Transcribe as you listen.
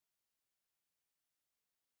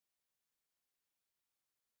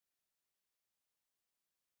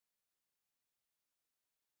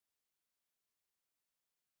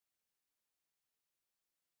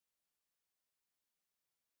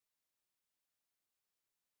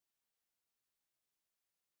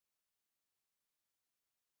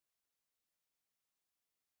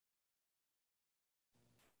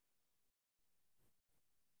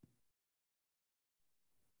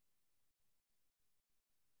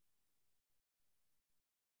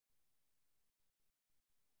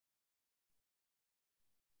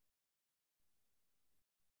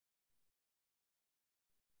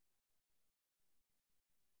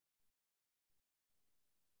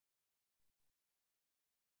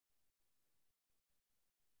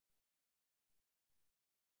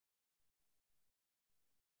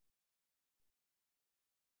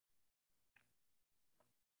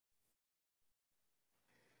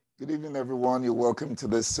Good evening, everyone. You're welcome to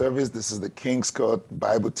this service. This is the King's Court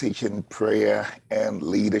Bible Teaching, Prayer, and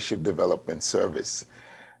Leadership Development Service.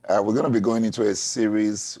 We're going to be going into a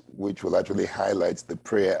series which will actually highlight the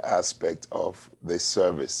prayer aspect of this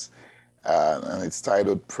service. And it's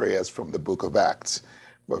titled Prayers from the Book of Acts.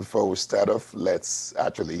 But before we start off, let's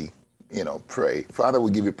actually, pray. Father,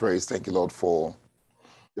 we give you praise. Thank you, Lord, for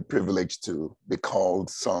the privilege to be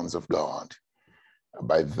called sons of God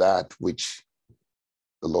by that which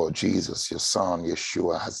the Lord Jesus, your son,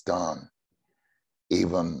 Yeshua, has done,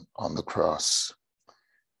 even on the cross.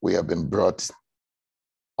 We have been brought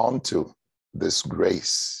onto this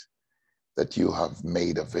grace that you have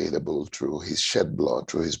made available through his shed blood,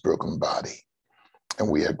 through his broken body. And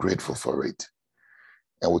we are grateful for it.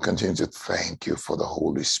 And we continue to thank you for the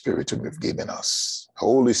Holy Spirit whom you've given us.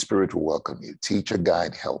 Holy Spirit, we welcome you. Teacher,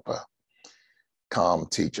 guide, helper. Come,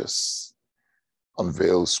 teach us.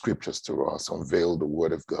 Unveil scriptures to us, unveil the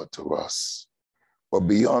word of God to us. But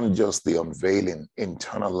beyond just the unveiling,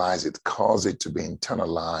 internalize it, cause it to be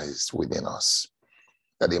internalized within us,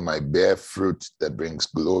 that it might bear fruit that brings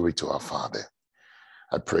glory to our Father.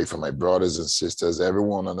 I pray for my brothers and sisters,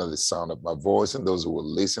 everyone under the sound of my voice, and those who will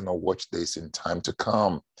listen or watch this in time to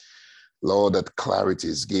come. Lord, that clarity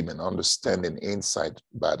is given, understanding, insight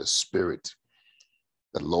by the Spirit,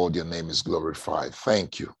 that, Lord, your name is glorified.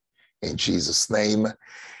 Thank you. In Jesus' name,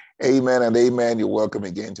 amen and amen. You're welcome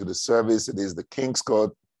again to the service. It is the King's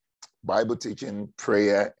Court Bible Teaching,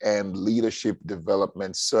 Prayer, and Leadership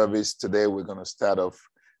Development Service. Today, we're going to start off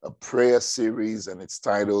a prayer series, and it's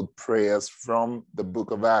titled Prayers from the Book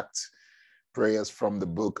of Acts. Prayers from the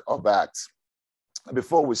Book of Acts.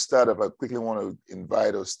 Before we start off, I quickly want to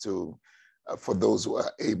invite us to, for those who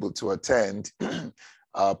are able to attend,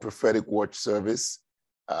 our prophetic watch service.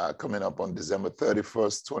 Coming up on December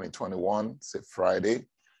 31st, 2021. It's a Friday.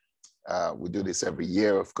 We do this every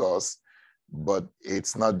year, of course, but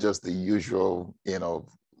it's not just the usual,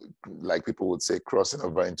 like people would say, crossing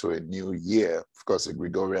over into a new year, of course, a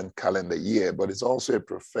Gregorian calendar year, but it's also a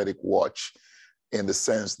prophetic watch in the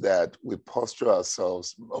sense that we posture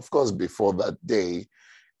ourselves, of course, before that day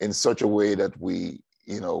in such a way that we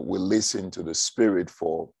listen to the Spirit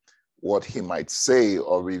for what he might say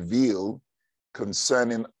or reveal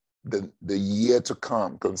concerning the year to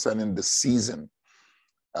come, concerning the season.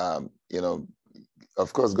 Of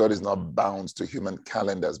course, God is not bound to human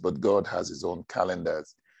calendars, but God has his own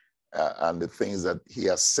calendars and the things that he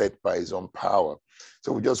has set by his own power.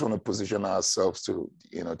 So we just want to position ourselves to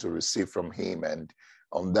receive from him. And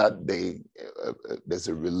on that day, there's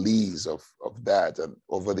a release of that. And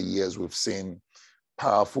over the years, we've seen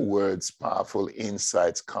powerful words, powerful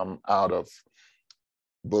insights come out of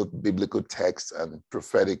both biblical text and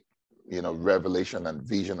prophetic, revelation and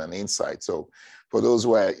vision and insight. So for those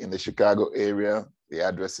who are in the Chicago area, the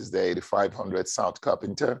address is there, 8500 South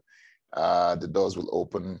Carpenter. The doors will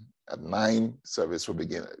open at 9. Service will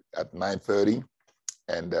begin at 9:30.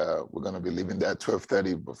 And we're going to be leaving there at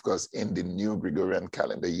 12:30, of course, in the new Gregorian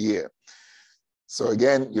calendar year. So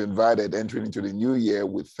again, you're invited entering into the new year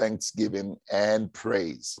with thanksgiving and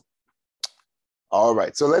praise. All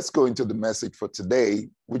right, so let's go into the message for today.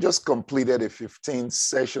 We just completed a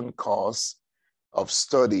 15-session course of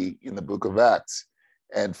study in the book of Acts.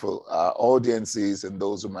 And for our audiences and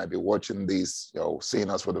those who might be watching this, seeing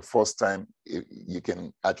us for the first time, you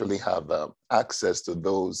can actually have access to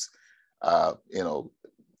those,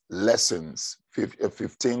 lessons,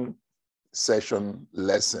 15-session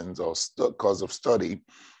lessons or course of study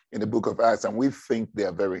in the book of Acts. And we think they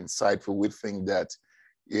are very insightful. We think that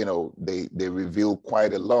they reveal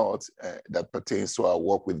quite a lot that pertains to our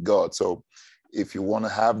walk with God. So if you want to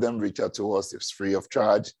have them, reach out to us. It's free of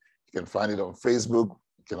charge. You can find it on Facebook.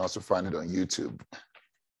 You can also find it on YouTube.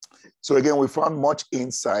 So again, we found much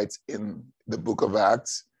insight in the book of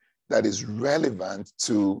Acts that is relevant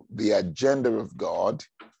to the agenda of God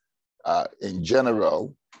in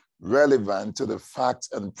general, relevant to the facts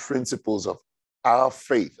and principles of our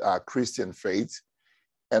faith, our Christian faith,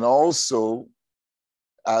 and also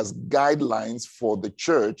as guidelines for the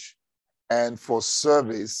church and for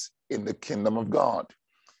service in the kingdom of God.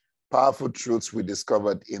 Powerful truths we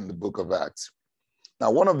discovered in the book of Acts.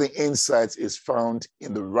 Now, one of the insights is found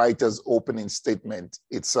in the writer's opening statement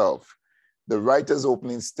itself. The writer's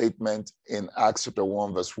opening statement in Acts chapter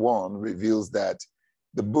 1, verse 1 reveals that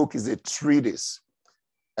the book is a treatise,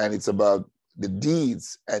 and it's about the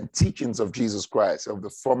deeds and teachings of Jesus Christ. Of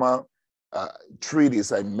the former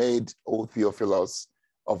treatise I made, O Theophilus,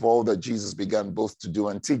 of all that Jesus began both to do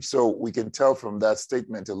and teach. So we can tell from that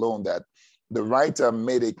statement alone that the writer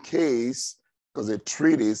made a case, because a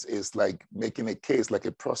treatise is like making a case, like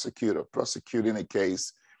a prosecutor prosecuting a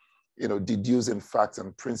case deducing facts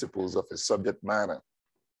and principles of a subject matter.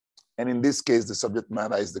 And in this case, the subject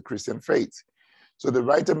matter is the Christian faith. So the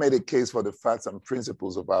writer made a case for the facts and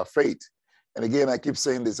principles of our faith. And again, I keep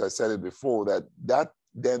saying this, I said it before, that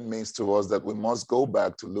then means to us that we must go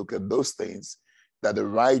back to look at those things that the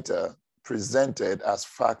writer presented as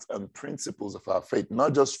facts and principles of our faith,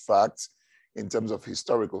 not just facts in terms of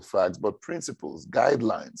historical facts, but principles,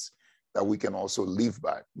 guidelines that we can also live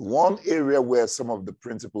by. One area where some of the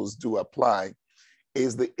principles do apply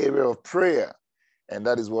is the area of prayer. And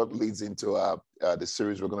that is what leads into the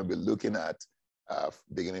series we're going to be looking at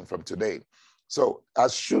beginning from today. So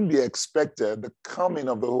as should be expected, the coming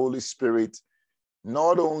of the Holy Spirit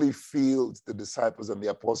not only filled the disciples and the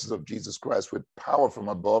apostles of Jesus Christ with power from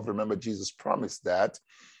above. Remember, Jesus promised that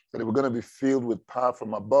they were going to be filled with power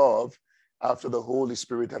from above after the Holy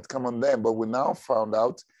Spirit had come on them. But we now found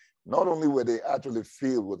out not only were they actually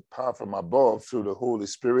filled with power from above through the Holy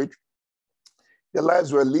Spirit, their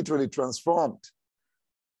lives were literally transformed.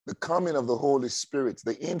 The coming of the Holy Spirit,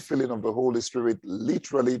 the infilling of the Holy Spirit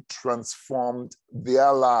literally transformed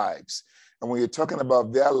their lives. And when you're talking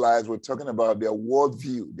about their lives, we're talking about their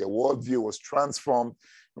worldview. Their worldview was transformed.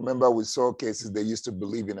 Remember, we saw cases they used to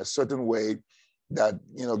believe in a certain way that,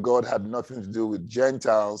 God had nothing to do with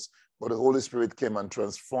Gentiles, but the Holy Spirit came and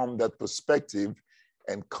transformed that perspective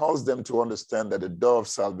and caused them to understand that the door of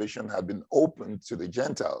salvation had been opened to the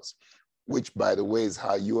Gentiles, which, by the way, is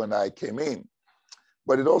how you and I came in.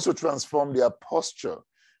 But it also transformed their posture.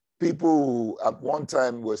 People who at one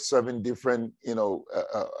time were serving different,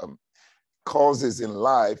 causes in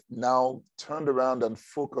life now turned around and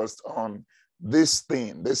focused on this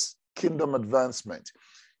thing, this kingdom advancement,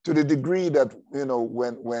 to the degree that,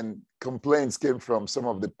 when complaints came from some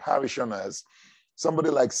of the parishioners, somebody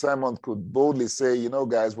like Simon could boldly say,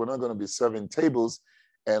 guys, we're not going to be serving tables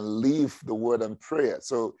and leave the word and prayer.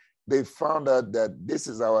 So they found out that this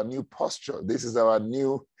is our new posture. This is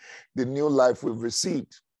the new life we've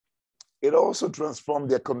received. It also transformed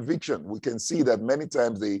their conviction. We can see that many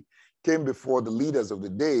times they came before the leaders of the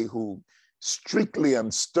day who strictly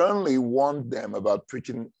and sternly warned them about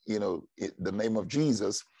preaching, the name of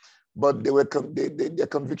Jesus. But their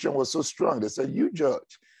conviction was so strong. They said, you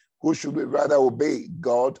judge, who should we rather obey,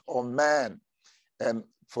 God or man? And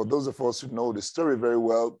for those of us who know the story very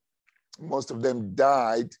well, most of them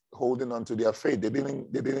died holding on to their faith. They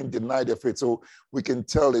didn't deny their faith. So we can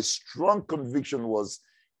tell a strong conviction was,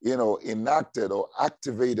 enacted or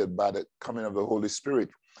activated by the coming of the Holy Spirit.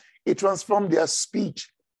 It transformed their speech.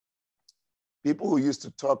 People who used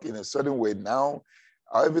to talk in a certain way, now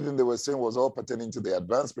everything they were saying was all pertaining to the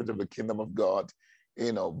advancement of the kingdom of God,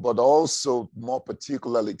 but also more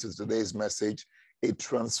particularly to today's message, it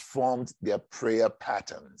transformed their prayer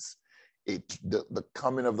patterns. The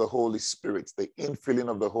coming of the Holy Spirit, the infilling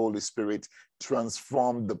of the Holy Spirit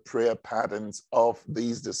transformed the prayer patterns of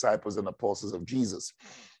these disciples and apostles of Jesus.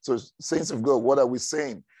 So, saints of God, what are we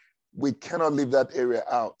saying? We cannot leave that area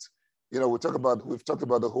out. We've talked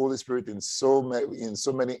about the Holy Spirit in so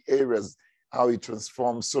many areas, how he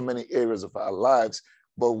transforms so many areas of our lives.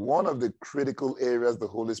 But one of the critical areas the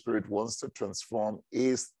Holy Spirit wants to transform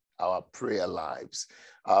is our prayer lives.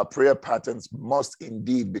 Our prayer patterns must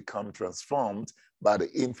indeed become transformed by the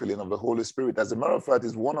infilling of the Holy Spirit. As a matter of fact,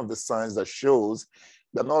 it's one of the signs that shows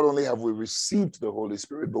that not only have we received the Holy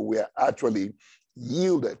Spirit, but we are actually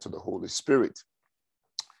yielded to the Holy Spirit.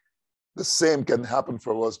 The same can happen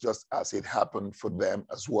for us just as it happened for them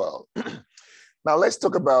as well. Now, let's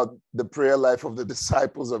talk about the prayer life of the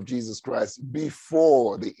disciples of Jesus Christ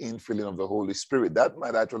before the infilling of the Holy Spirit. That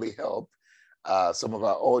might actually help some of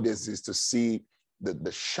our audiences to see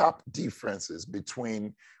the sharp differences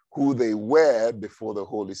between who they were before the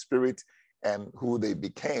Holy Spirit and who they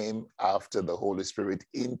became after the Holy Spirit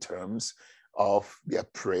in terms of their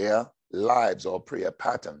prayer lives or prayer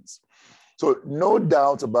patterns. So no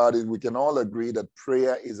doubt about it, we can all agree that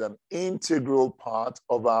prayer is an integral part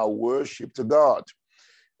of our worship to God.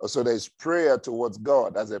 So there's prayer towards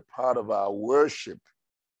God as a part of our worship.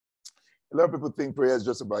 A lot of people think prayer is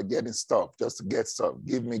just about getting stuff, just to get stuff.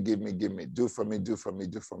 Give me, give me, give me. Do for me, do for me,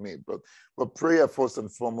 do for me. But prayer, first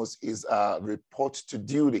and foremost, is our report to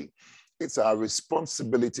duty. It's our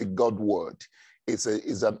responsibility Godward. It's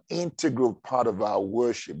an integral part of our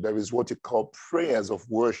worship. There is what you call prayers of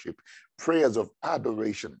worship, prayers of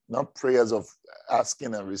adoration, not prayers of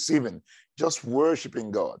asking and receiving, just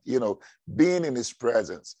worshiping God, being in his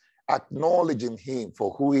presence, acknowledging him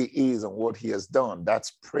for who he is and what he has done.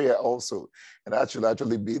 That's prayer also. And that should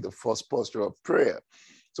actually be the first posture of prayer.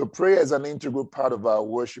 So prayer is an integral part of our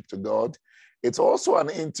worship to God. It's also an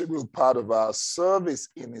integral part of our service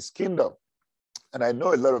in his kingdom. And I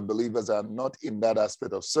know a lot of believers are not in that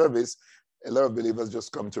aspect of service. A lot of believers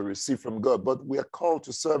just come to receive from God, but we are called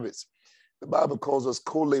to service. The Bible calls us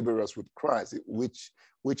co-laborers with Christ, which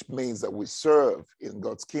means that we serve in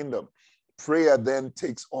God's kingdom. Prayer then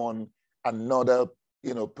takes on another,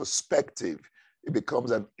 perspective. It becomes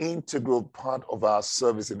an integral part of our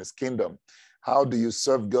service in his kingdom. How do you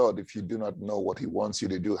serve God if you do not know what he wants you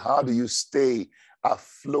to do? How do you stay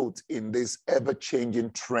afloat in these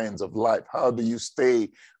ever-changing trends of life? How do you stay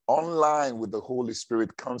online with the Holy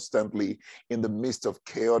Spirit constantly in the midst of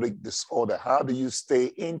chaotic disorder? How do you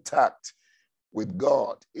stay intact with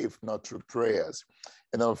God if not through prayers?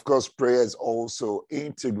 And of course, prayer is also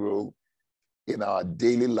integral in our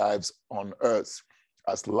daily lives on earth.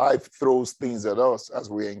 As life throws things at us, as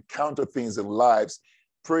we encounter things in lives,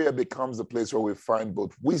 prayer becomes the place where we find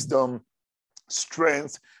both wisdom,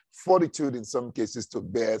 strength, fortitude in some cases to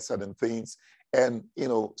bear certain things, and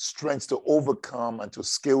strength to overcome and to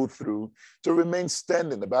scale through, to remain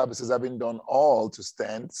standing. The Bible says, having done all to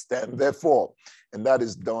stand, stand therefore. And that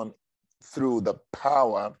is done through the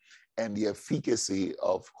power and the efficacy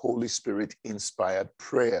of Holy Spirit inspired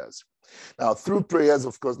prayers. Now, through prayers,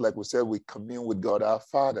 of course, like we said, we commune with God our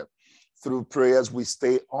Father. Through prayers, we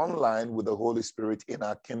stay online with the Holy Spirit in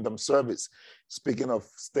our kingdom service. Speaking of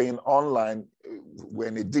staying online, we're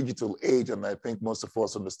in a digital age, and I think most of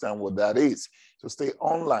us understand what that is. To stay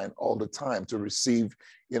online all the time, to receive,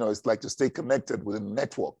 it's like to stay connected with a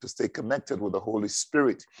network, to stay connected with the Holy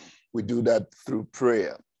Spirit. We do that through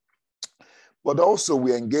prayer. But also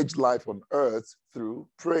we engage life on earth through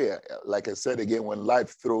prayer. Like I said again, when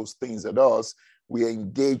life throws things at us, we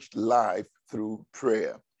engage life through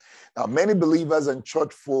prayer. Now, many believers and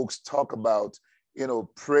church folks talk about,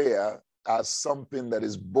 prayer as something that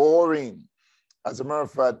is boring. As a matter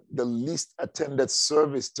of fact, the least attended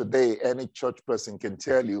service today, any church person can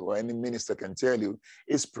tell you, or any minister can tell you,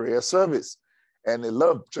 is prayer service. And a lot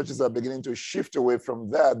of churches are beginning to shift away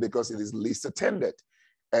from that because it is least attended.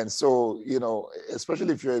 And so,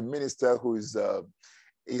 especially if you're a minister who is,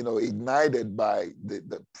 ignited by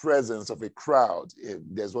the presence of a crowd,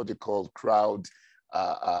 there's what you call crowd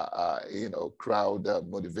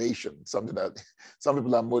motivation, something that some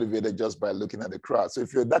people are motivated just by looking at the crowd. So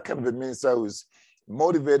if you're that kind of a minister who's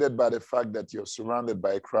motivated by the fact that you're surrounded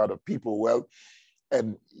by a crowd of people, well,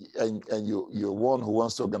 and you're one who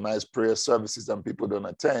wants to organize prayer services and people don't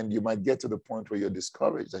attend, you might get to the point where you're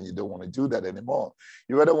discouraged and you don't want to do that anymore.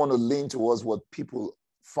 You rather want to lean towards what people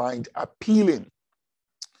find appealing.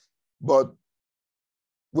 But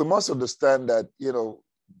we must understand that,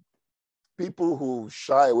 people who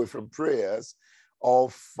shy away from prayers or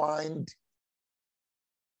find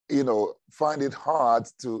it hard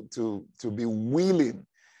to be willing,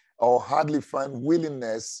 or hardly find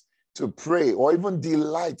willingness to pray or even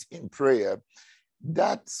delight in prayer,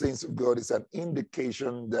 that, saints of God, is an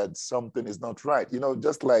indication that something is not right.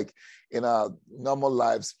 Just like in our normal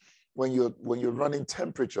lives, when you're running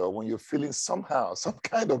temperature, when you're feeling somehow, some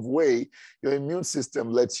kind of way, your immune system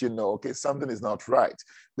lets you know, okay, something is not right.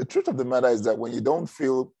 The truth of the matter is that when you don't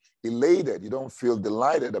feel elated, you don't feel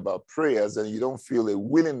delighted about prayers, and you don't feel a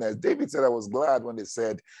willingness. David said, I was glad when they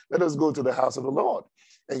said, let us go to the house of the Lord.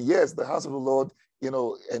 And yes, the house of the Lord,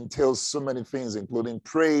 entails so many things, including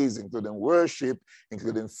praise, including worship,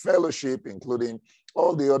 including fellowship, including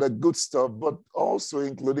all the other good stuff, but also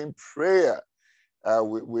including prayer.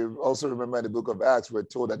 We also remember in the book of Acts, we're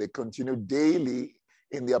told that they continue daily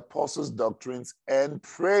in the apostles' doctrines and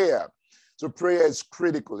prayer. So prayer is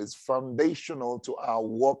critical. It's foundational to our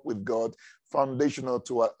walk with God, foundational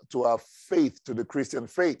to our faith, to the Christian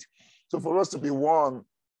faith. So for us to be one,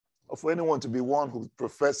 or for anyone to be one who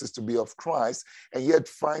professes to be of Christ and yet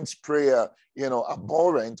finds prayer,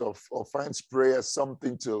 abhorrent, or finds prayer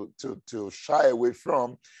something to shy away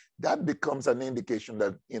from, that becomes an indication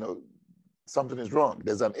that, something is wrong.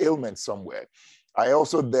 There's an ailment somewhere. I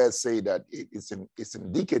also dare say that it's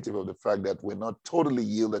indicative of the fact that we're not totally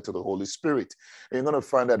yielded to the Holy Spirit. And you're going to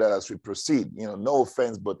find out that as we proceed. No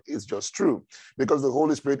offense, but it's just true. Because the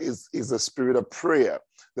Holy Spirit is a spirit of prayer.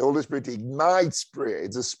 The Holy Spirit ignites prayer.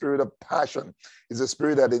 It's a spirit of passion. It's a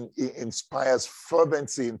spirit that inspires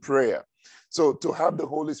fervency in prayer. So to have the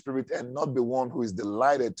Holy Spirit and not be one who is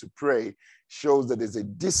delighted to pray shows that there's a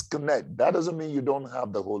disconnect. That doesn't mean you don't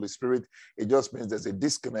have the Holy Spirit. It just means there's a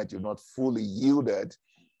disconnect. You're not fully yielded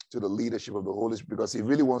to the leadership of the Holy Spirit, because he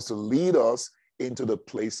really wants to lead us into the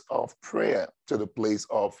place of prayer, to the place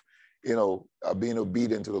of, being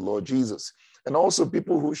obedient to the Lord Jesus. And also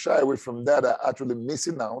people who shy away from that are actually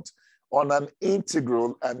missing out on an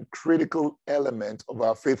integral and critical element of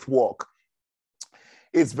our faith walk.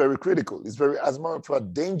 It's very critical. It's very, as a matter of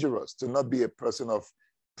fact, dangerous to not be a person of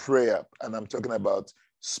prayer. And I'm talking about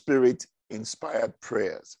spirit-inspired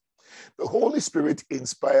prayers. The Holy Spirit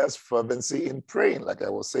inspires fervency in praying, like I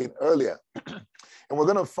was saying earlier. And we're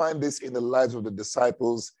going to find this in the lives of the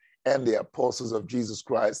disciples and the apostles of Jesus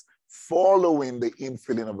Christ following the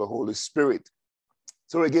infilling of the Holy Spirit.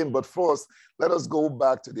 So again, but first, let us go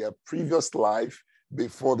back to their previous life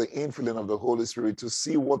before the infilling of the Holy Spirit to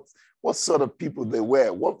see what sort of people they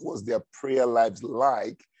were. What was their prayer lives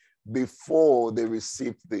like before they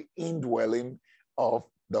received the indwelling of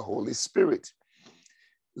the Holy Spirit?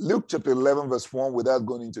 Luke chapter 11, verse 1, without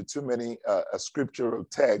going into too many scriptural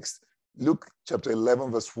texts, Luke chapter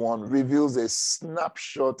 11, verse 1 reveals a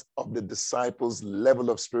snapshot of the disciples' level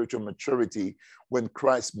of spiritual maturity when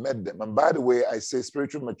Christ met them. And by the way, I say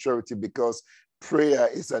spiritual maturity because prayer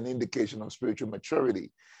is an indication of spiritual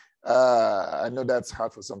maturity. I know that's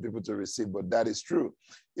hard for some people to receive, but that is true.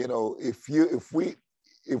 You know, if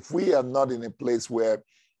we are not in a place where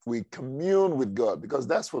we commune with God, because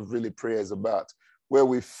that's what really prayer is about, where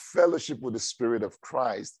we fellowship with the Spirit of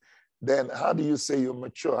Christ, then how do you say you're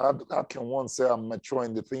mature? How can one say I'm mature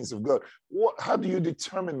in the things of God? How do you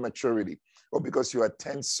determine maturity? Or because you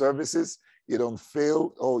attend services, you don't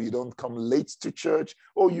fail, or you don't come late to church,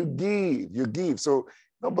 or you give. So,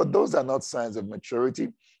 no, but those are not signs of maturity.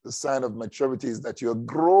 The sign of maturity is that you're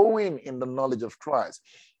growing in the knowledge of Christ.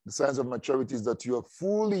 The signs of maturity is that you are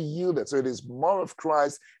fully yielded. So it is more of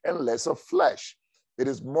Christ and less of flesh. It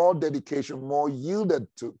is more dedication, more yielded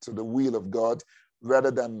to the will of God,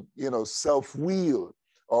 rather than, self-will,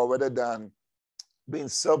 or rather than being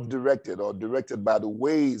self-directed or directed by the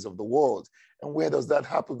ways of the world. And where does that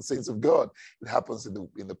happen, saints of God? It happens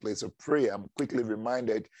in the place of prayer. I'm quickly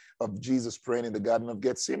reminded of Jesus praying in the Garden of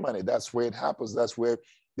Gethsemane. That's where it happens. That's where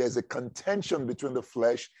there's a contention between the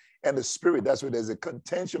flesh and the spirit. That's where there's a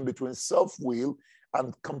contention between self-will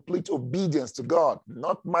and complete obedience to God.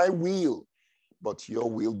 Not my will, but your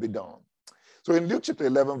will be done. So in Luke chapter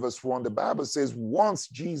 11, verse 1, the Bible says, once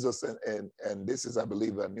Jesus, and this is, I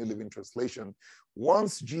believe, a New Living Translation,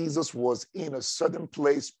 once Jesus was in a certain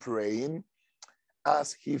place praying,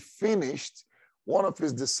 as he finished, one of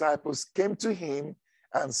his disciples came to him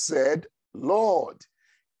and said, Lord,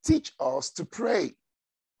 teach us to pray,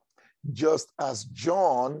 just as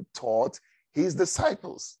John taught his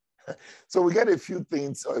disciples. So we get a few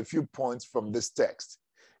things, or a few points from this text.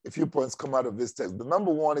 A few points come out of this text. The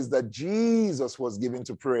number one is that Jesus was given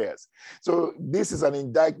to prayers. So this is an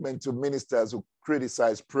indictment to ministers who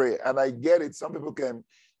criticize prayer. And I get it. Some people can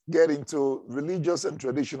get into religious and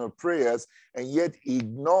traditional prayers and yet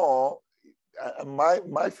ignore.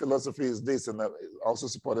 My philosophy is this, and also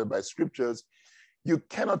supported by scriptures. You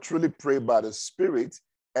cannot truly pray by the Spirit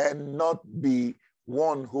and not be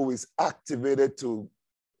one who is activated to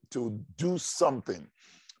do something.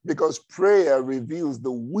 Because prayer reveals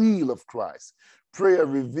the will of Christ. Prayer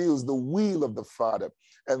reveals the will of the Father.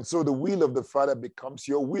 And so the will of the Father becomes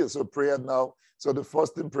your will. So the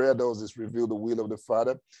first thing prayer does is reveal the will of the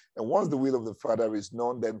Father. And once the will of the Father is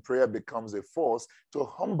known, then prayer becomes a force to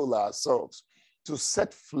humble ourselves, to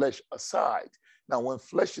set flesh aside. Now, when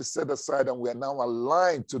flesh is set aside and we are now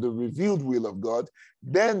aligned to the revealed will of God,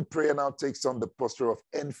 then prayer now takes on the posture of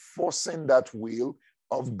enforcing that will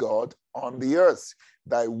of God on the earth.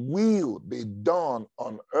 Thy will be done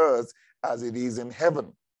on earth as it is in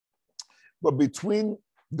heaven. But between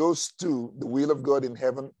those two, the will of God in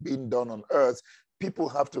heaven being done on earth, people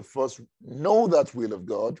have to first know that will of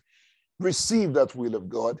God, receive that will of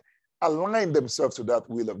God, align themselves to that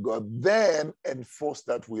will of God, then enforce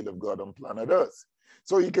that will of God on planet earth.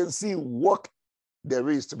 So you can see work there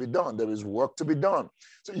is to be done. There is work to be done.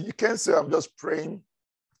 So you can't say, I'm just praying.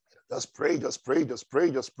 Just pray, just pray, just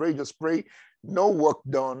pray, just pray, just pray. No work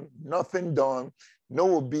done, nothing done,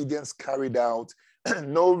 no obedience carried out,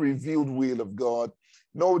 no revealed will of God,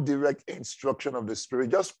 no direct instruction of the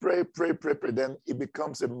Spirit. Just pray, pray, pray, pray. Then it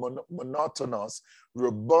becomes a monotonous,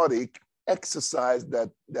 robotic exercise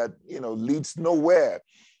that leads nowhere.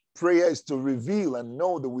 Prayer is to reveal and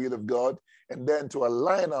know the will of God, and then to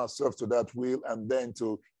align ourselves to that will, and then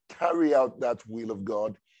to carry out that will of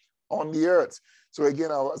God on the earth. So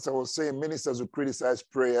again, as I was saying, ministers who criticize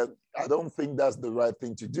prayer, I don't think that's the right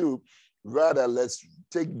thing to do. Rather, let's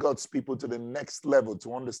take God's people to the next level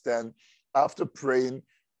to understand after praying.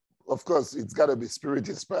 Of course, it's got to be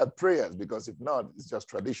spirit-inspired prayers, because if not, it's just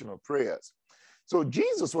traditional prayers. So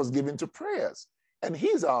Jesus was given to prayers, and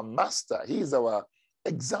he's our master. He's our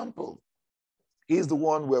example. He's the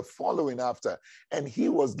one we're following after, and he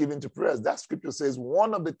was given to prayers. That scripture says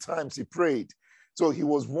one of the times he prayed. So he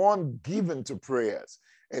was one given to prayers.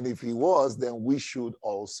 And if he was, then we should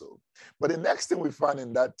also. But the next thing we find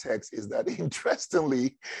in that text is that,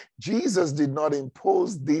 interestingly, Jesus did not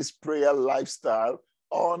impose this prayer lifestyle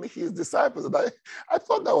on his disciples. And I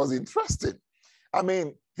thought that was interesting. I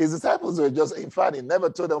mean, his disciples were just, in fact, he never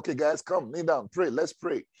told them, okay, guys, come, kneel down, pray, let's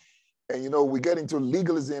pray. And, we get into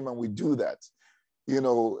legalism and we do that. A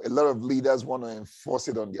lot of leaders want to enforce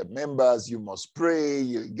it on their members. You must pray.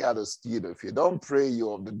 You got to, if you don't pray,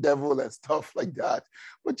 you're of the devil and stuff like that.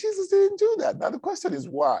 But Jesus didn't do that. Now, the question is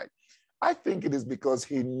why? I think it is because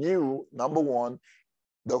he knew, number one,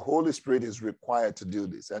 the Holy Spirit is required to do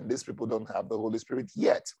this. And these people don't have the Holy Spirit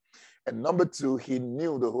yet. And number two, he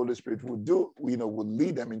knew the Holy Spirit would would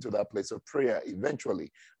lead them into that place of prayer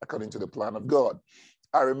eventually, according to the plan of God.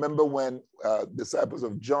 I remember when disciples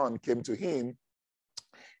of John came to him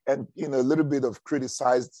and, a little bit of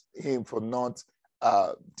criticized him for not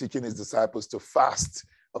teaching his disciples to fast.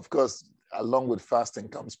 Of course, along with fasting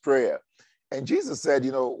comes prayer. And Jesus said,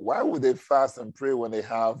 why would they fast and pray when they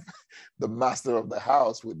have the master of the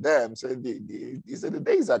house with them? So he said, the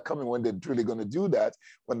days are coming when they're truly going to do that,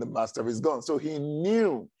 when the master is gone. So he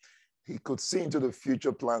knew, he could see into the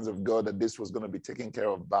future plans of God that this was going to be taken care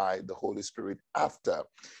of by the Holy Spirit after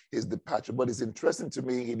his departure. But it's interesting to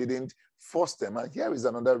me, he didn't force them. And here is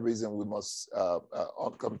another reason we must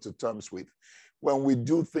come to terms with. When we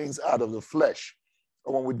do things out of the flesh,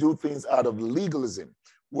 or when we do things out of legalism,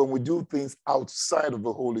 when we do things outside of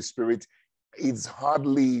the Holy Spirit, it's hard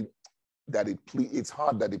that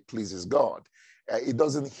it pleases God. It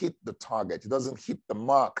doesn't hit the target. It doesn't hit the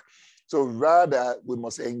mark. So rather, we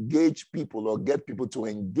must engage people or get people to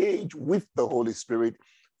engage with the Holy Spirit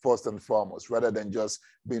first and foremost, rather than just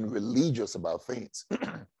being religious about things.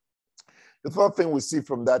 The third thing we see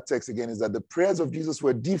from that text again is that the prayers of Jesus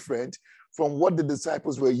were different from what the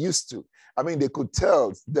disciples were used to. I mean, they could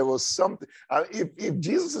tell there was something. If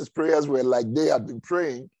Jesus' prayers were like they had been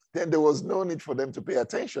praying, then there was no need for them to pay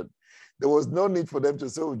attention. There was no need for them to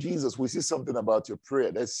say, oh, Jesus, we see something about your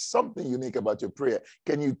prayer. There's something unique about your prayer.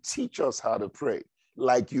 Can you teach us how to pray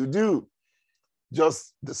like you do?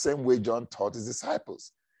 Just the same way John taught his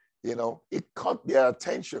disciples. It caught their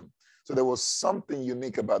attention. So there was something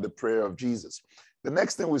unique about the prayer of Jesus. The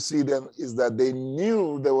next thing we see then is that they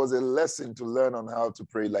knew there was a lesson to learn on how to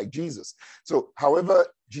pray like Jesus. So however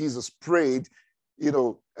Jesus prayed,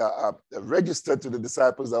 registered to the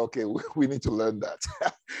disciples that, okay, we need to learn that.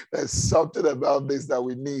 There's something about this that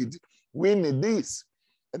we need. We need this.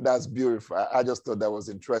 And that's beautiful. I just thought that was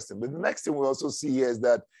interesting. But the next thing we also see here is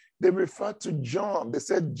that they refer to John. They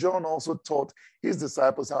said John also taught his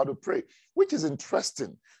disciples how to pray, which is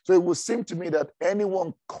interesting. So it would seem to me that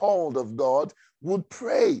anyone called of God would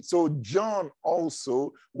pray. So John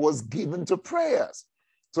also was given to prayers.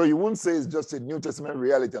 So you wouldn't say it's just a New Testament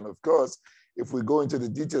reality. And of course, if we go into the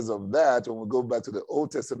details of that, when we go back to the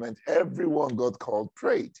Old Testament, everyone God called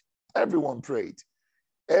prayed. Everyone prayed.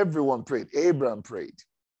 Everyone prayed. Abraham prayed.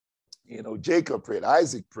 Jacob prayed.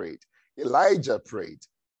 Isaac prayed. Elijah prayed.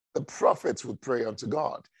 The prophets would pray unto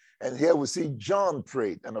God. And here we see John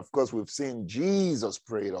prayed. And of course, we've seen Jesus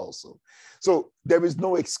prayed also. So there is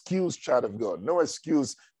no excuse, child of God, no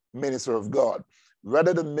excuse, minister of God.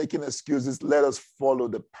 Rather than making excuses, let us follow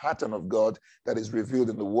the pattern of God that is revealed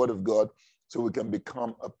in the Word of God so we can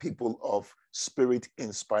become a people of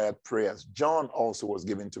Spirit-inspired prayers. John also was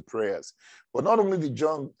given to prayers. But not only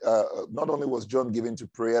was John given to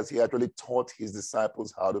prayers, he actually taught his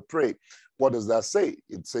disciples how to pray. What does that say?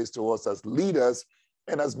 It says to us as leaders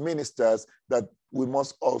and as ministers that we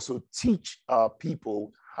must also teach our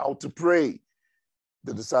people how to pray.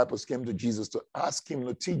 The disciples came to Jesus to ask him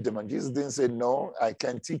to teach them. And Jesus didn't say, no, I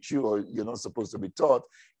can't teach you, or you're not supposed to be taught.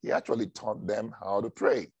 He actually taught them how to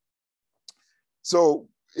pray. So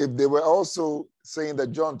if they were also saying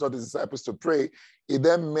that John taught his disciples to pray, it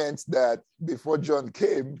then meant that before John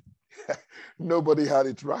came, nobody had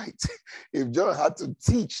it right. If John had to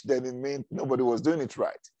teach, then it meant nobody was doing it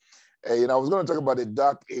right. I was going to talk about the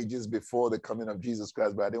dark ages before the coming of Jesus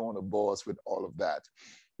Christ, but I didn't want to bore us with all of that.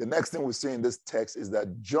 The next thing we see in this text is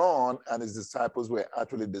that John and his disciples were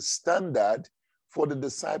actually the standard for the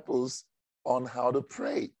disciples on how to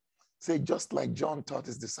pray. Say, just like John taught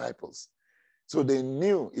his disciples. So they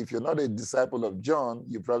knew if you're not a disciple of John,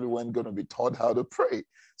 you probably weren't going to be taught how to pray.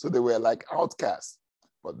 So they were like outcasts.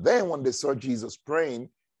 But then when they saw Jesus praying,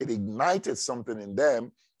 it ignited something in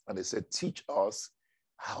them. And they said, teach us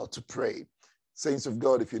how to pray. Saints of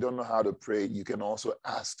God, if you don't know how to pray, you can also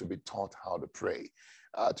ask to be taught how to pray.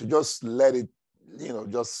 To just let it,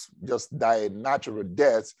 just die a natural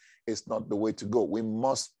death is not the way to go. We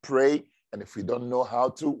must pray. And if we don't know how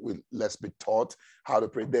to, let's be taught how to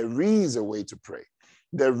pray. There is a way to pray.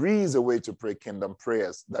 there is a way to pray kingdom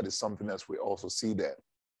prayers. That is something else we also see there.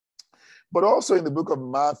 But also in the book of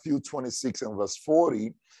Matthew 26 and verse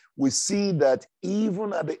 40, we see that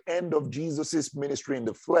even at the end of Jesus's ministry in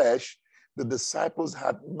the flesh, the disciples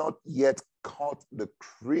had not yet caught the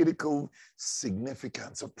critical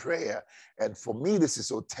significance of prayer. And for me, this is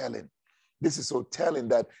so telling. This is so telling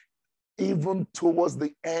that even towards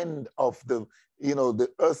the end of the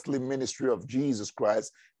earthly ministry of Jesus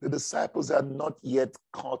Christ, the disciples had not yet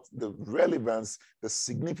caught the relevance, the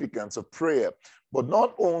significance of prayer. But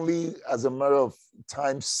not only as a matter of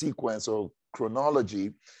time sequence or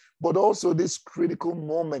chronology, but also these critical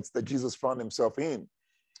moments that Jesus found himself in.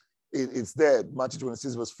 It's there, Matthew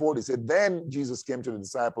 26, verse 40 said, then Jesus came to the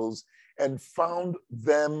disciples and found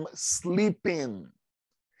them sleeping.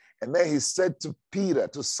 And then he said to Peter,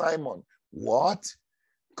 to Simon, what?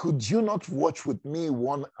 Could you not watch with me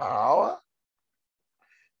 1 hour?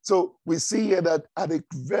 So we see here that at a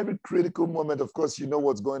very critical moment, of course, you know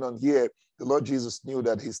what's going on here. The Lord Jesus knew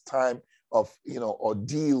that his time of,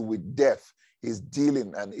 ordeal with death, his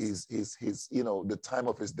dealing and his the time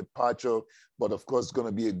of his departure, but of course, going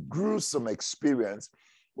to be a gruesome experience,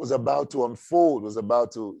 was about to unfold, was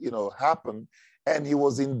about to, happen. And he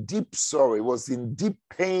was in deep sorrow, he was in deep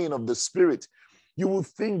pain of the spirit. You would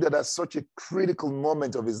think that at such a critical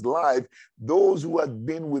moment of his life, those who had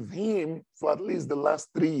been with him for at least the last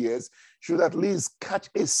 3 years should at least catch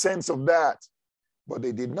a sense of that. But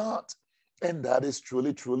they did not. And that is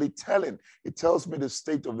truly, truly telling. It tells me the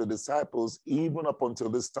state of the disciples, even up until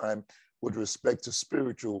this time, with respect to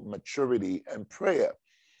spiritual maturity and prayer.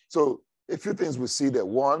 So a few things we see there.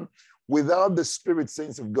 One, without the spirit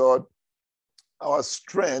saints of God, our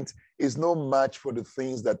strength is no match for the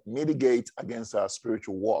things that mitigate against our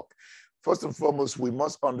spiritual walk. First and foremost, we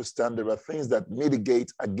must understand there are things that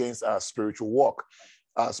mitigate against our spiritual walk.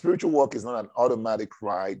 Our spiritual walk is not an automatic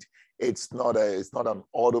ride. It's not an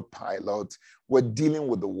autopilot. We're dealing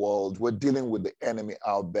with the world. We're dealing with the enemy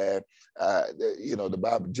out there. The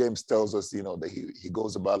Bible, James tells us, that he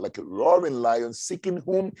goes about like a roaring lion, seeking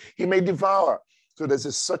whom he may devour. So there's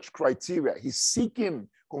a such criteria. He's seeking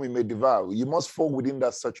whom he may devour. You must fall within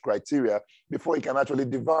that such criteria before he can actually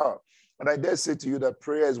devour. And I dare say to you that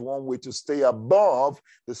prayer is one way to stay above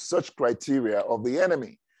the such criteria of the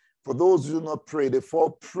enemy. For those who do not pray,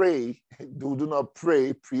 therefore pray, do not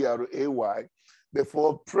pray, P-R-A-Y,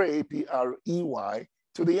 therefore pray, P-R-E-Y,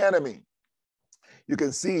 to the enemy. You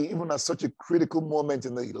can see even at such a critical moment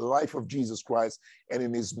in the life of Jesus Christ and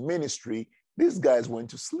in his ministry, these guys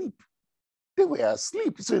went to sleep. They were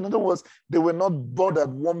asleep. So in other words, they were not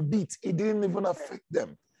bothered one bit. It didn't even affect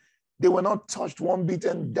them. They were not touched one bit,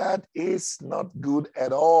 and that is not good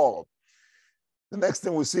at all. The next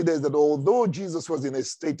thing we see there is that although Jesus was in a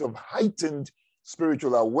state of heightened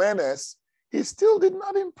spiritual awareness, he still did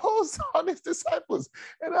not impose on his disciples.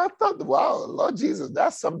 And I thought, wow, Lord Jesus,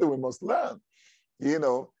 that's something we must learn.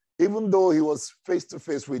 Even though he was face to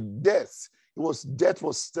face with death, death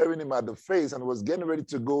was staring him at the face and was getting ready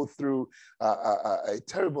to go through a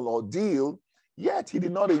terrible ordeal, yet he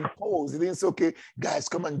did not impose. He didn't say, okay, guys,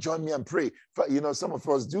 come and join me and pray. Some of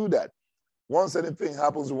us do that. Once anything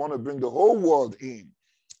happens, we want to bring the whole world in,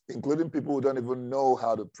 including people who don't even know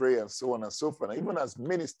how to pray and so on and so forth. And even as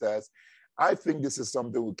ministers, I think this is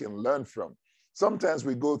something we can learn from. Sometimes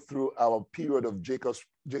we go through our period of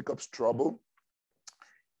Jacob's trouble.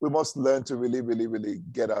 We must learn to really, really, really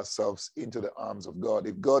get ourselves into the arms of God.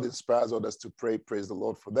 If God inspires others to pray, praise the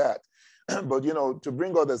Lord for that. But, to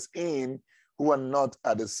bring others in who are not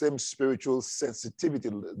at the same spiritual sensitivity,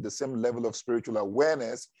 the same level of spiritual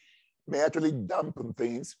awareness, may actually dampen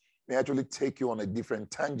things, may actually take you on a different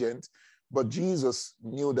tangent. But Jesus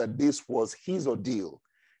knew that this was his ordeal.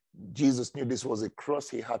 Jesus knew this was a cross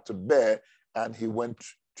he had to bear, and he went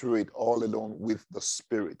through it all alone with the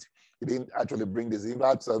Spirit. He didn't actually bring this. In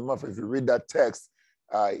fact, if you read that text,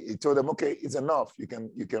 he told them, okay, it's enough. You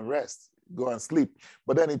can rest, go and sleep.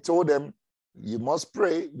 But then he told them, you must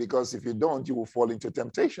pray, because if you don't, you will fall into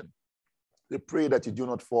temptation. They pray that you do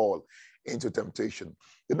not fall into temptation.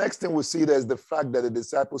 The next thing we see there is the fact that the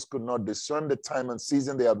disciples could not discern the time and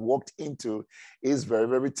season they had walked into is very,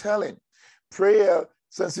 very telling. Prayer,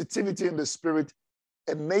 sensitivity in the spirit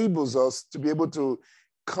enables us to be able to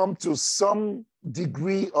come to some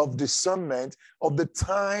degree of discernment of the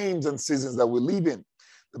times and seasons that we live in.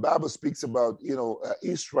 The Bible speaks about,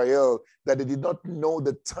 Israel, that they did not know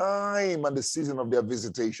the time and the season of their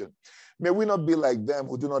visitation. May we not be like them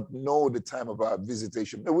who do not know the time of our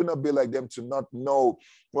visitation. May we not be like them to not know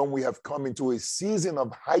when we have come into a season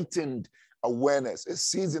of heightened awareness, a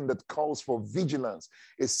season that calls for vigilance,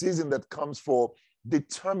 a season that comes for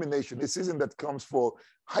determination, a season that comes for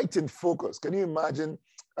heightened focus. Can you imagine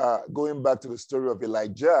going back to the story of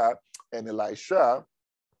Elijah and Elisha?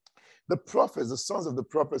 The prophets, the sons of the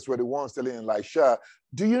prophets were the ones telling Elisha,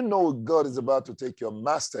 do you know God is about to take your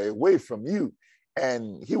master away from you?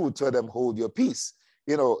 And he would tell them, hold your peace.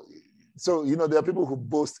 So, there are people who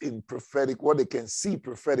boast in prophetic, what they can see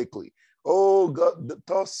prophetically. Oh, God,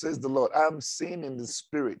 thus says the Lord, I'm seeing in the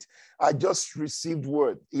spirit. I just received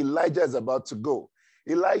word. Elijah is about to go.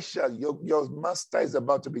 Elisha, your master is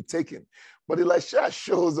about to be taken. But Elisha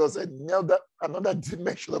shows us another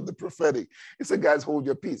dimension of the prophetic. He said, guys, hold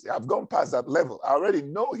your peace. I've gone past that level. I already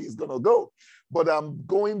know he's going to go, but I'm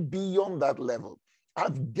going beyond that level.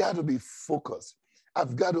 I've got to be focused.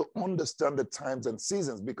 I've got to understand the times and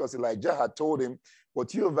seasons, because Elijah had told him,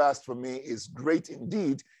 what you have asked for me is great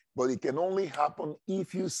indeed, but it can only happen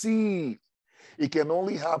if you see. It can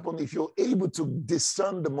only happen if you're able to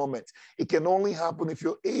discern the moment. It can only happen if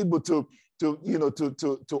you're able to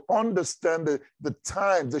understand the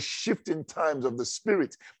times, the shifting times of the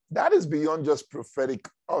spirit. That is beyond just prophetic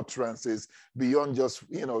utterances, beyond just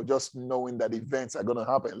knowing that events are going to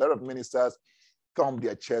happen. A lot of ministers thump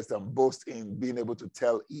their chest and boast in being able to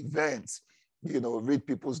tell events, read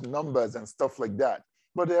people's numbers and stuff like that.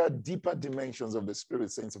 But there are deeper dimensions of the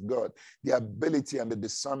spirit, saints of God. The ability and the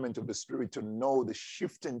discernment of the spirit to know the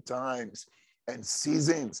shifting times and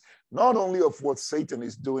seasons, not only of what Satan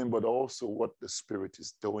is doing, but also what the spirit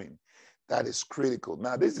is doing. That is critical.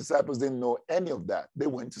 Now, these disciples didn't know any of that. They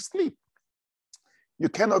went to sleep. You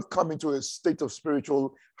cannot come into a state of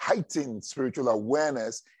heightened spiritual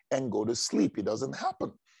awareness and go to sleep. It doesn't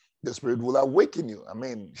happen. The spirit will awaken you.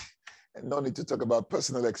 And no need to talk about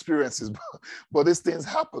personal experiences, but these things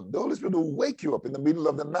happen. The Holy Spirit will wake you up in the middle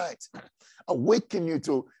of the night, awaken you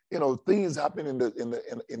to, things happening in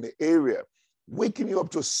the area, waking you up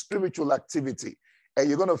to spiritual activity. And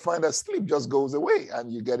you're going to find that sleep just goes away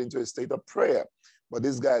and you get into a state of prayer. But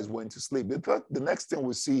these guys went to sleep. The next thing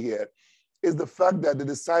we see here is the fact that the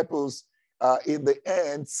disciples, in the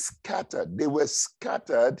end, scattered. They were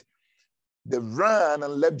scattered. They ran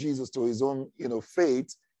and left Jesus to his own,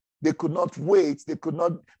 fate. They could not wait. They could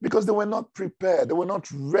not, because they were not prepared. They were not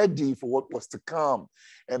ready for what was to come.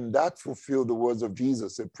 And that fulfilled the words of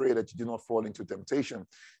Jesus. Say, pray that you do not fall into temptation.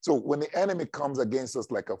 So when the enemy comes against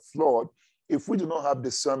us like a flood, if we do not have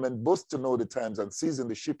discernment, both to know the times and seasons,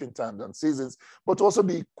 the shifting times and seasons, but also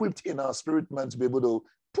be equipped in our spirit man to be able to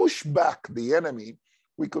push back the enemy,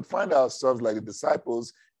 we could find ourselves like the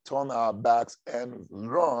disciples, turn our backs and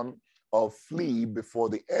run or flee before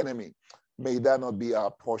the enemy. May that not be our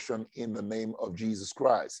portion in the name of Jesus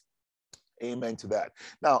Christ. Amen to that.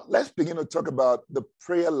 Now, let's begin to talk about the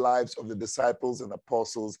prayer lives of the disciples and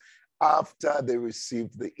apostles after they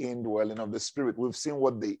received the indwelling of the Spirit. We've seen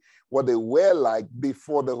what they were like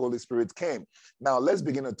before the Holy Spirit came. Now, let's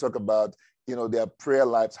begin to talk about, their prayer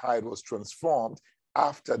lives, how it was transformed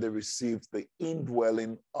after they received the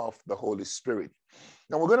indwelling of the Holy Spirit.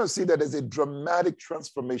 Now, we're going to see that there's a dramatic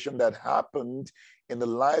transformation that happened in the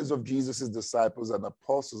lives of Jesus' disciples and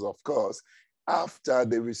apostles, of course, after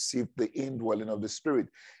they received the indwelling of the Spirit.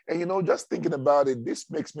 And, just thinking about it, this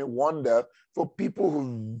makes me wonder for people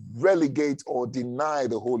who relegate or deny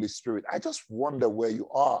the Holy Spirit. I just wonder where you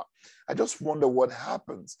are. I just wonder what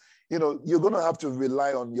happens. You're going to have to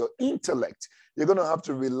rely on your intellect. You're going to have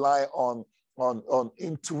to rely on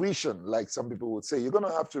intuition, like some people would say. You're going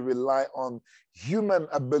to have to rely on human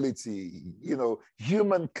ability,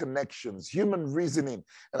 human connections, human reasoning.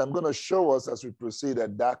 And I'm going to show us as we proceed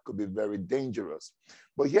that could be very dangerous.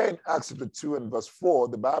 But here in Acts chapter 2 and verse 4,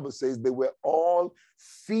 the Bible says they were all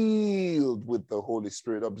filled with the Holy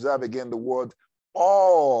Spirit. Observe again the word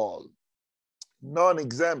all,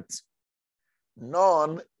 non-exempt,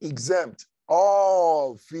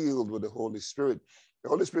 all filled with the Holy Spirit. The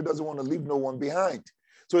Holy Spirit doesn't want to leave no one behind.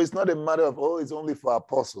 So it's not a matter of, it's only for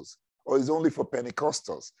apostles, or it's only for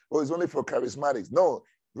Pentecostals, or it's only for charismatics. No,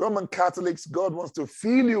 Roman Catholics, God wants to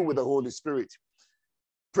fill you with the Holy Spirit.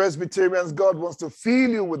 Presbyterians, God wants to fill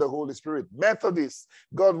you with the Holy Spirit. Methodists,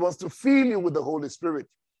 God wants to fill you with the Holy Spirit.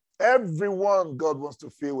 Everyone, God wants to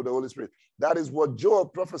fill with the Holy Spirit. That is what Joel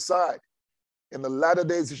prophesied. In the latter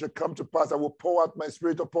days, it shall come to pass, I will pour out my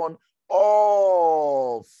spirit upon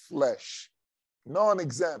all flesh.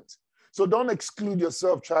 Non-exempt. So don't exclude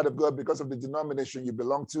yourself, child of God, because of the denomination you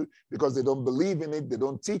belong to, because they don't believe in it, they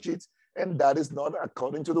don't teach it, and that is not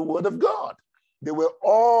according to the word of God. They were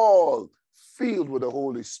all filled with the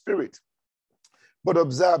Holy Spirit. But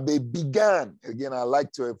observe, they began. Again, I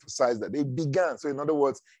like to emphasize that. They began. So in other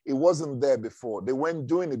words, it wasn't there before. They weren't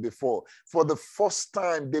doing it before. For the first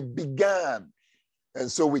time, they began. And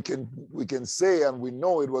so we can say, and we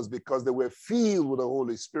know it was because they were filled with the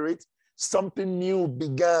Holy Spirit. Something new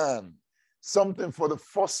began. Something for the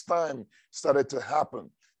first time started to happen.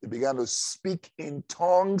 They began to speak in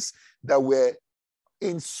tongues that were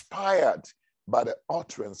inspired by the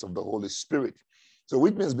utterance of the Holy Spirit. So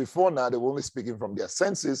which means before now, they were only speaking from their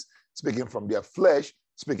senses, speaking from their flesh,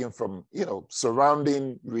 speaking from,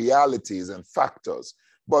 surrounding realities and factors.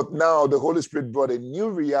 But now the Holy Spirit brought a new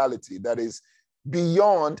reality that is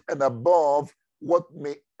beyond and above what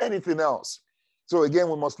may anything else. So again,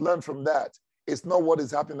 we must learn from that. It's not what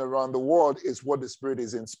is happening around the world, it's what the Spirit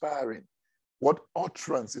is inspiring. What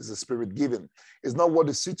utterance is the Spirit giving? It's not what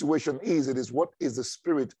the situation is, it is what is the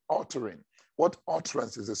Spirit uttering. What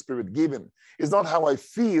utterance is the Spirit giving? It's not how I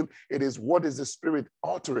feel, it is what is the Spirit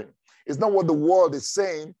uttering. It's not what the world is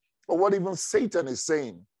saying, or what even Satan is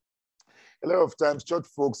saying. A lot of times, church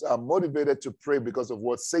folks are motivated to pray because of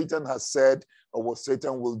what Satan has said or what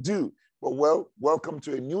Satan will do. But welcome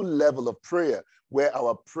to a new level of prayer where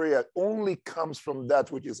our prayer only comes from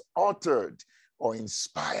that which is uttered or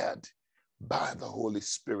inspired by the Holy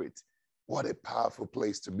Spirit. What a powerful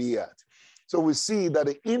place to be at. So we see that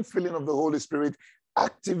the infilling of the Holy Spirit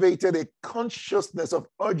activated a consciousness of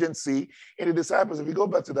urgency in the disciples. If you go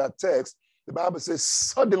back to that text, the Bible says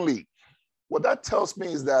suddenly. What that tells me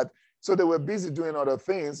is that, so they were busy doing other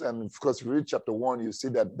things. And of course, if you read chapter 1, you see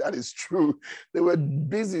that that is true. They were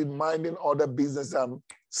busy minding other business. And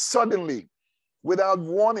suddenly, without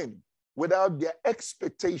warning, without their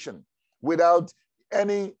expectation, without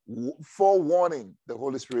any forewarning, the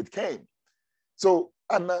Holy Spirit came. So,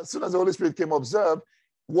 and as soon as the Holy Spirit came, observe,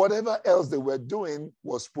 whatever else they were doing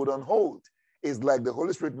was put on hold. It's like the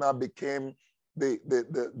Holy Spirit now became the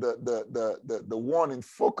one in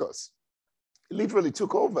focus. It literally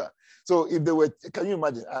took over. So if they were, can you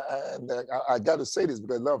imagine? I got to say this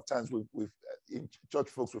because a lot of times we've in church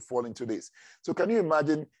folks will fall into this. So can you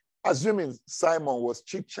imagine, assuming Simon was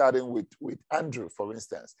chit-chatting with Andrew, for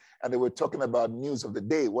instance, and they were talking about news of the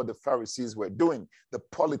day, what the Pharisees were doing, the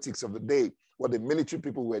politics of the day, what the military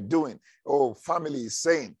people were doing, oh, family is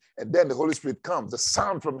saying, and then the Holy Spirit comes, the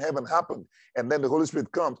sound from heaven happened, and then the Holy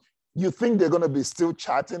Spirit comes. You think they're going to be still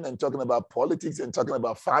chatting and talking about politics and talking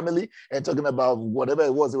about family and talking about whatever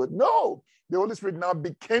it was? No, the Holy Spirit now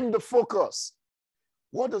became the focus.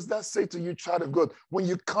 What does that say to you, child of God? When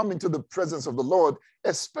you come into the presence of the Lord,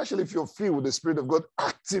 especially if you're filled with the Spirit of God,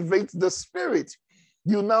 activate the Spirit.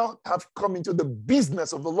 You now have come into the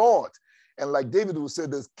business of the Lord. And like David will say,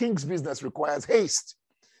 the king's business requires haste.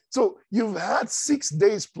 So you've had 6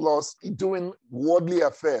 days plus doing worldly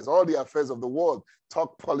affairs, all the affairs of the world.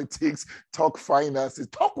 Talk politics, talk finances,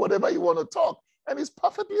 talk whatever you want to talk. And it's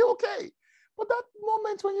perfectly okay. But that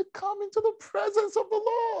moment when you come into the presence of the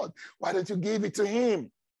Lord, why don't you give it to him?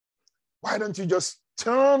 Why don't you just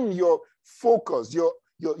turn your focus,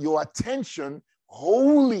 your attention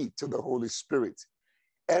wholly to the Holy Spirit?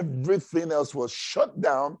 Everything else was shut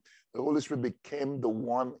down. The Holy Spirit became the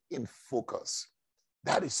one in focus.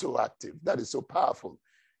 That is so active. That is so powerful.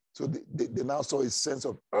 So they now saw a sense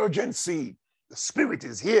of urgency. The Spirit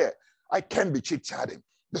is here. I can't be chit-chatting.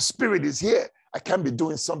 The Spirit is here. I can't be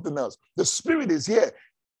doing something else. The Spirit is here.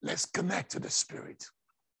 Let's connect to the Spirit.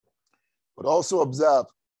 But also observe,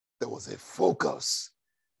 there was a focus.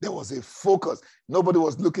 There was a focus. Nobody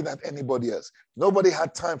was looking at anybody else. Nobody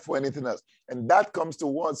had time for anything else. And that comes to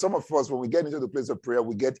one. Some of us, when we get into the place of prayer,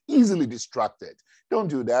 we get easily distracted. Don't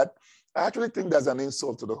do that. I actually think that's an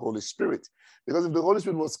insult to the Holy Spirit. Because if the Holy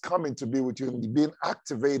Spirit was coming to be with you and being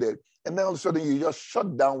activated, and then all of a sudden you just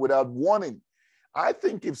shut down without warning, I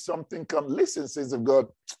think if something comes, listen, saints of God,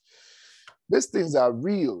 these things are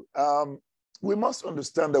real. We must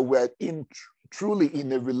understand that we're truly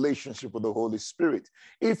in a relationship with the Holy Spirit.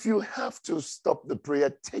 If you have to stop the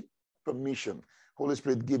prayer, take permission. Holy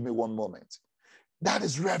Spirit, give me one moment. That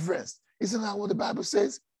is reverence. Isn't that what the Bible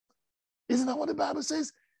says? Isn't that what the Bible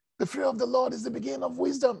says? The fear of the Lord is the beginning of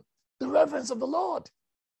wisdom. The reverence of the Lord.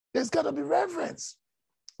 There's got to be reverence.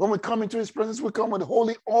 When we come into his presence, we come with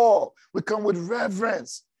holy awe. We come with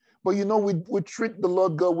reverence. But, you know, we treat the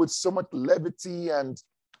Lord God with so much levity and,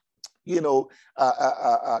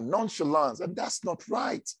 nonchalance. And that's not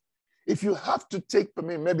right. If you have to take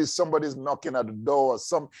permission, maybe somebody's knocking at the door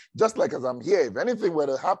or just like as I'm here, if anything were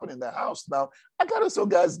to happen in the house now, I got to say,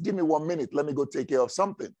 guys, give me 1 minute. Let me go take care of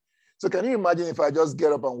something. So can you imagine if I just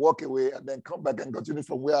get up and walk away and then come back and continue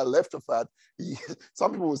from where I left off at?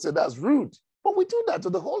 Some people will say that's rude. But we do that to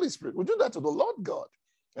the Holy Spirit. We do that to the Lord God.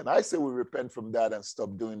 And I say we repent from that and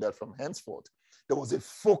stop doing that from henceforth. There was a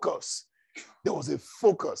focus. There was a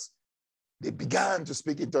focus. They began to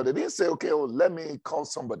speak in tongues. They didn't say, okay, well, let me call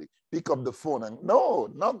somebody, pick up the phone. And no,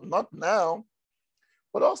 not now.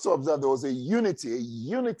 But also observe there was a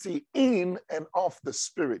unity in and of the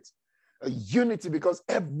Spirit. A unity because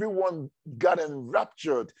everyone got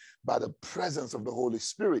enraptured by the presence of the Holy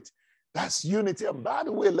Spirit. That's unity. And by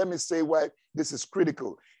the way, let me say why this is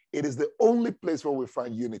critical. It is the only place where we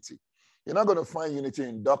find unity. You're not going to find unity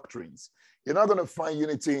in doctrines. You're not going to find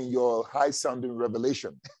unity in your high-sounding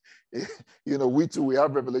revelation. We too, we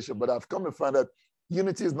have revelation, but I've come to find that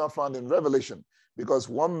unity is not found in revelation because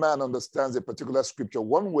one man understands a particular scripture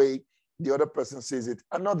one way, the other person sees it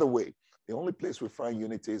another way. The only place we find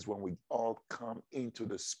unity is when we all come into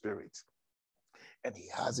the Spirit and he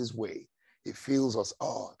has his way. He fills us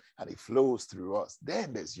all and he flows through us.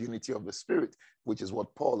 Then there's unity of the Spirit, which is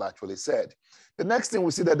what Paul actually said. The next thing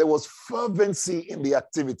we see that there was fervency in the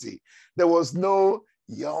activity. There was no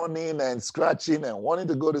yawning and scratching and wanting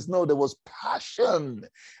to go to no, there was passion.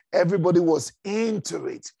 Everybody was into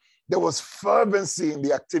it. There was fervency in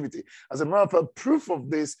the activity. As a matter of fact, proof of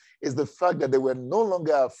this is the fact that they were no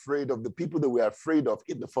longer afraid of the people they were afraid of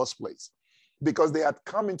in the first place, because they had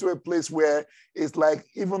come into a place where it's like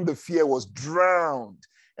even the fear was drowned.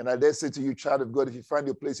 And I dare say to you, child of God, if you find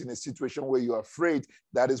your place in a situation where you're afraid,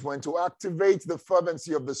 that is when to activate the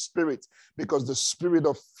fervency of the Spirit, because the spirit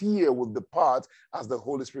of fear will depart as the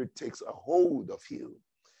Holy Spirit takes a hold of you.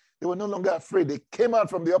 They were no longer afraid. They came out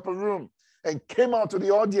from the upper room and came out to the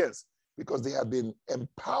audience because they had been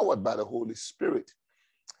empowered by the Holy Spirit.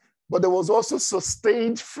 But there was also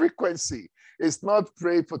sustained frequency. It's not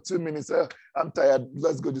pray for 2 minutes, I'm tired,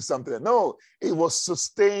 let's go do something. No, it was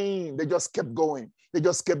sustained. They just kept going. They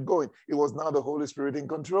just kept going. It was now the Holy Spirit in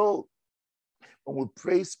control. When we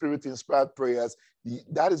pray Spirit-inspired prayers,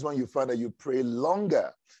 that is when you find that you pray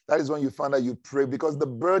longer. That is when you find that you pray because the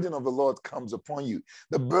burden of the Lord comes upon you.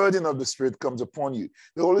 The burden of the Spirit comes upon you.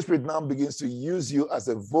 The Holy Spirit now begins to use you as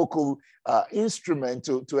a vocal instrument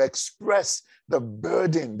to express the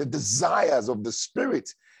burden, the desires of the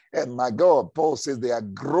Spirit. And my God, Paul says there are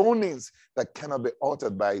groanings that cannot be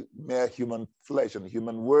uttered by mere human flesh and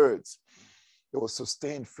human words. There was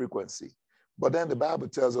sustained frequency. But then the Bible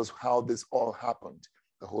tells us how this all happened.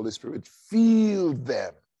 The Holy Spirit filled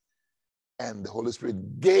them, and the Holy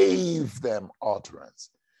Spirit gave them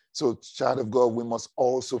utterance. So, child of God, we must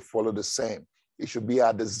also follow the same. It should be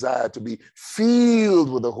our desire to be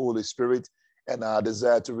filled with the Holy Spirit and our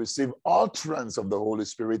desire to receive utterance of the Holy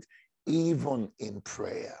Spirit, even in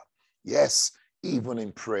prayer. Yes, even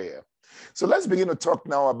in prayer. So let's begin to talk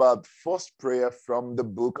now about first prayer from the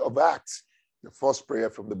book of Acts. The first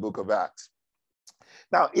prayer from the book of Acts.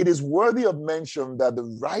 Now, it is worthy of mention that the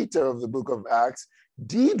writer of the book of Acts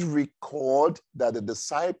did record that the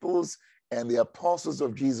disciples and the apostles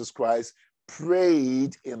of Jesus Christ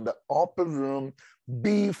prayed in the upper room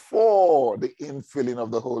before the infilling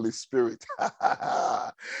of the Holy Spirit.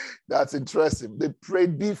 That's interesting. They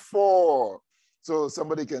prayed before. So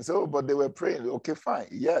somebody can say, oh, but they were praying. Okay, fine.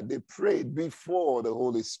 Yeah, they prayed before the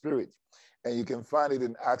Holy Spirit. And you can find it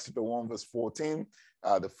in Acts chapter 1, verse 14.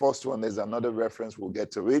 The first one, there's another reference. We'll get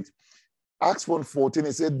to it. Acts 1:14,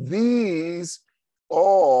 it said, these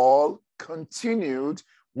all continued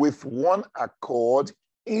with one accord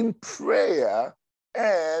in prayer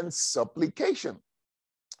and supplication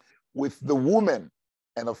with the woman,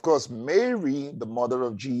 and of course, Mary, the mother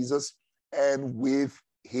of Jesus, and with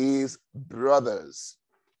his brothers.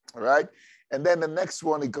 All right. And then the next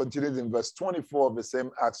one, it continued in verse 24 of the same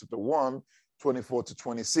Acts chapter 1, 24 to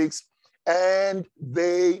 26. And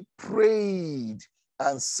they prayed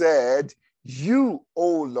and said, you,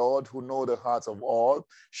 O Lord, who know the hearts of all,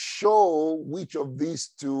 show which of these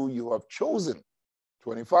two you have chosen,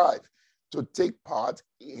 25, to take part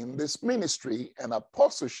in this ministry and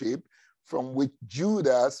apostleship from which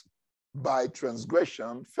Judas by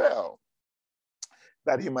transgression fell,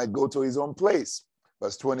 that he might go to his own place.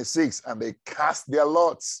 Verse 26, and they cast their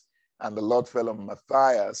lots, and the lot fell on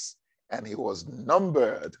Matthias, and he was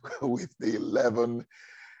numbered with the 11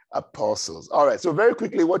 apostles. All right, so very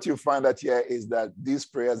quickly, what you find out here is that these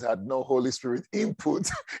prayers had no Holy Spirit input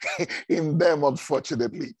in them,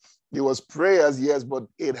 unfortunately. It was prayers, yes, but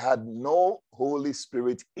it had no Holy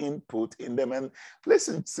Spirit input in them. And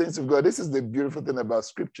listen, saints of God, this is the beautiful thing about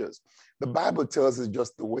scriptures. The Bible tells us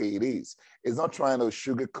just the way it is. It's not trying to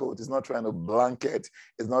sugarcoat. It's not trying to blanket.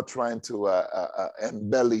 It's not trying to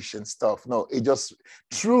embellish and stuff. No, it just,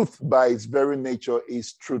 truth by its very nature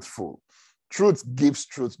is truthful. Truth gives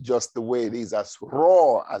truth just the way it is, as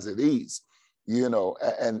raw as it is, you know,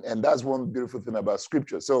 and that's one beautiful thing about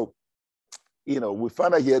scripture. So, you know, we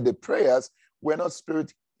find out here the prayers were not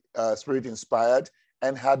spirit inspired,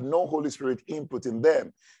 and had no Holy Spirit input in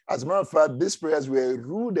them. As a matter of fact, these prayers were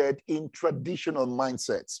rooted in traditional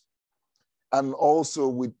mindsets and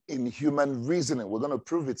also in human reasoning. We're going to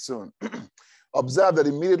prove it soon. Observe that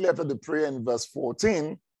immediately after the prayer in verse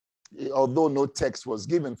 14, although no text was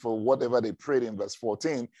given for whatever they prayed in verse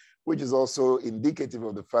 14, which is also indicative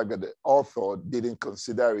of the fact that the author didn't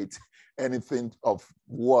consider it anything of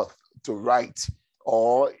worth to write,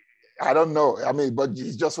 or I don't know. I mean, but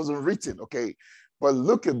it just wasn't written, okay? But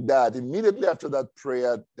look at that. Immediately after that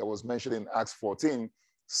prayer that was mentioned in Acts 14,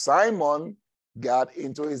 Simon got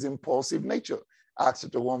into his impulsive nature. Acts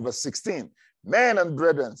chapter 1, verse 16. Men and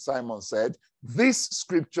brethren, Simon said, this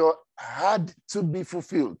scripture had to be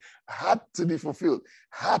fulfilled. Had to be fulfilled.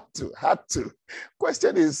 Had to.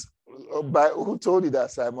 Question is, by who told you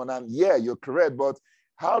that, Simon? And yeah, you're correct, but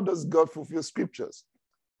how does God fulfill scriptures?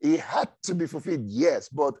 It had to be fulfilled, yes,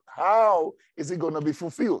 but how is it going to be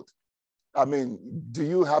fulfilled? I mean, do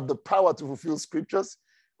you have the power to fulfill scriptures?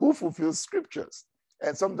 Who fulfills scriptures?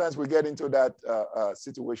 And sometimes we get into that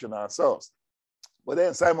situation ourselves. But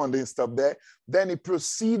then Simon didn't stop there. Then he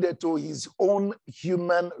proceeded to his own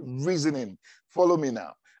human reasoning. Follow me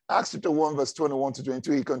now. Acts chapter 1, verse 21 to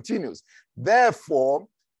 22, he continues. Therefore,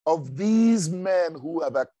 of these men who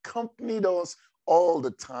have accompanied us all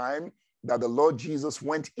the time that the Lord Jesus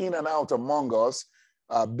went in and out among us,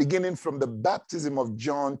 beginning from the baptism of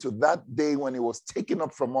John to that day when he was taken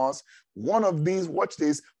up from us, one of these, watch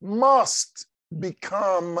this, must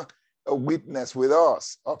become a witness with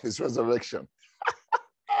us of his resurrection.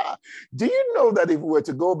 Do you know that if we were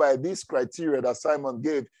to go by this criteria that Simon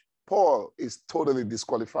gave, Paul is totally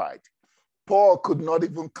disqualified? Paul could not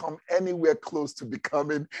even come anywhere close to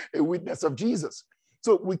becoming a witness of Jesus.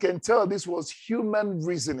 So we can tell this was human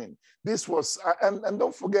reasoning. This was, and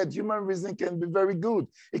don't forget, human reasoning can be very good.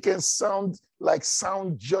 It can sound like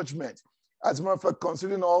sound judgment. As a matter of fact,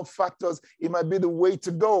 considering all factors, it might be the way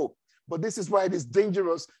to go. But this is why it is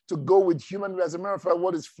dangerous to go with human. As a matter of fact,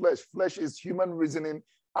 what is flesh? Flesh is human reasoning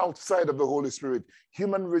outside of the Holy Spirit.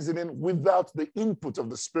 Human reasoning without the input of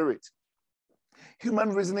the Spirit. Human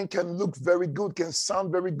reasoning can look very good, can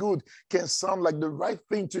sound very good, can sound like the right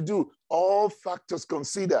thing to do, all factors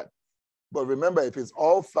considered. But remember, if it's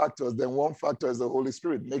all factors, then one factor is the Holy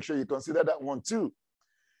Spirit. Make sure you consider that one too.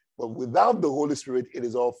 But without the Holy Spirit, it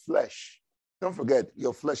is all flesh. Don't forget,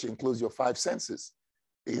 your flesh includes your five senses.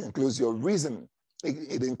 It includes your reason.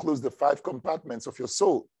 It includes the five compartments of your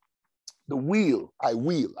soul. The will, I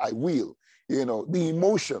will. You know, the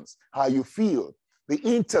emotions, how you feel. The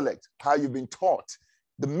intellect, how you've been taught.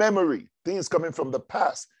 The memory, things coming from the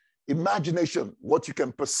past. Imagination, what you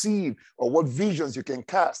can perceive or what visions you can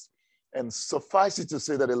cast. And suffice it to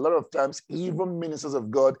say that a lot of times, even ministers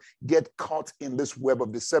of God get caught in this web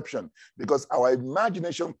of deception because our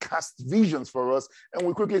imagination casts visions for us and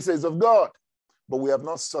we quickly say it's of God, but we have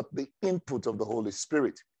not sought the input of the Holy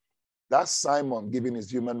Spirit. That's Simon giving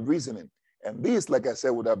his human reasoning. And this, like I said,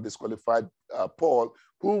 would have disqualified Paul,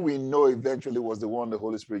 who we know eventually was the one the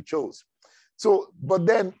Holy Spirit chose. So, but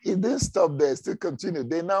then it didn't stop there, it still continued.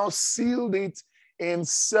 They now sealed it in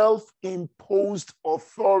self-imposed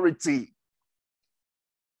authority,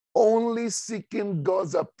 only seeking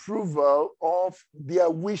God's approval of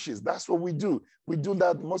their wishes. That's what we do. We do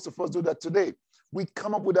that. Most of us do that today. We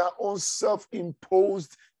come up with our own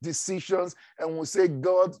self-imposed decisions and we say,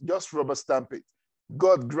 God, just rubber stamp it.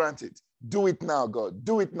 God, grant it. Do it now, God.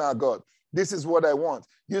 Do it now, God. This is what I want.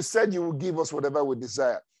 You said you will give us whatever we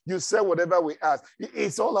desire. You said whatever we ask.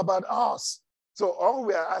 It's all about us. So all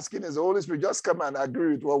we are asking is the Holy Spirit, just come and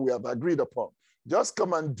agree with what we have agreed upon. Just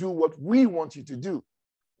come and do what we want you to do.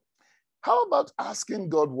 How about asking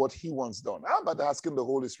God what he wants done? How about asking the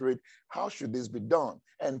Holy Spirit, how should this be done?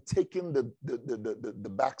 And taking the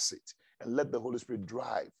back seat and let the Holy Spirit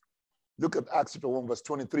drive. Look at Acts chapter 1, verse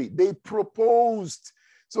 23. They proposed.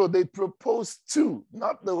 So they proposed to,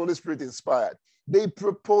 not the Holy Spirit inspired. They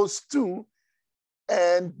proposed to,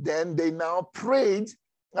 and then they now prayed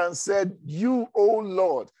and said, you, O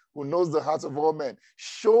Lord, who knows the hearts of all men,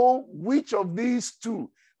 show which of these two.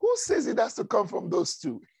 Who says it has to come from those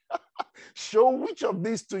two? Show which of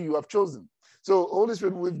these two you have chosen. So Holy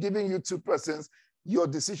Spirit, we've given you two persons. Your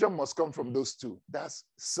decision must come from those two. That's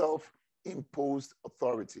self-imposed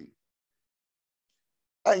authority.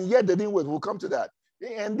 And yet they didn't wait. We'll come to that.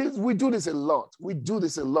 And we do this a lot. We do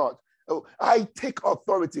this a lot. Oh, I take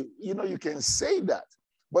authority. You know, you can say that.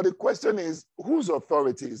 But the question is, whose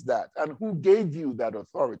authority is that? And who gave you that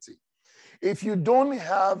authority? If you don't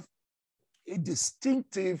have a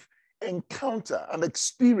distinctive encounter, an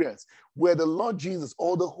experience where the Lord Jesus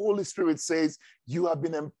or the Holy Spirit says, you have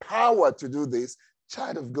been empowered to do this,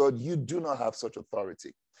 Child of God, you do not have such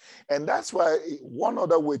authority. And that's why one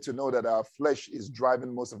other way to know that our flesh is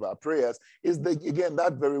driving most of our prayers is, again,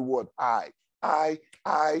 that very word, I,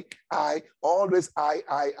 always I.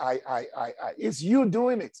 It's you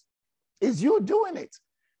doing it. It's you doing it.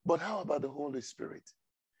 But how about the Holy Spirit?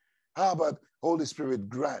 How about Holy Spirit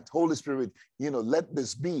grant? Holy Spirit, let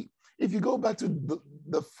this be. If you go back to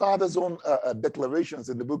the Father's own declarations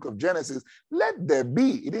in the book of Genesis, let there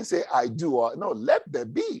be. He didn't say I do, or no, let there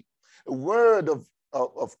be. A word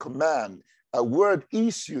of command, a word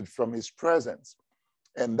issued from his presence.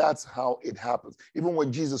 And that's how it happens. Even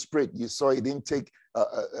when Jesus prayed, you saw he didn't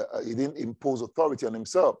he didn't impose authority on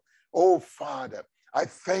himself. Oh, Father, I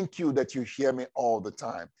thank you that you hear me all the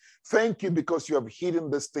time. Thank you because you have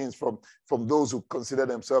hidden these things from those who consider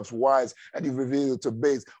themselves wise, and you reveal it to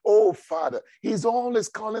babes. Oh, Father, he's always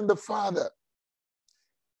calling the Father.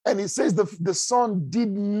 And he says the Son did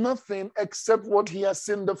nothing except what he has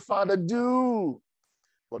seen the Father do.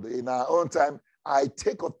 But in our own time, I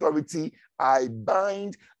take authority, I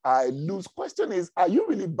bind, I loose. Question is, are you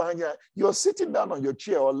really binding? You're sitting down on your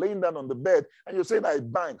chair or laying down on the bed and you're saying, I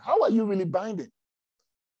bind. How are you really binding?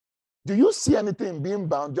 Do you see anything being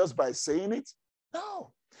bound just by saying it?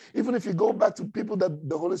 No. Even if you go back to people that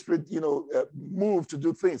the Holy Spirit, moved to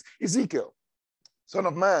do things. Ezekiel, son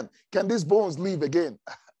of man, can these bones live again?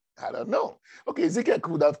 I don't know. Okay, Ezekiel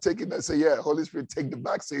could have taken and say, yeah, Holy Spirit, take the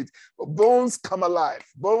back seat, but bones come alive.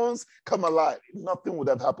 Bones come alive. Nothing would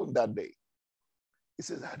have happened that day. He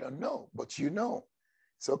says, I don't know, but you know.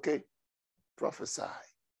 It's okay. Prophesy.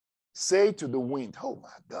 Say to the wind, oh my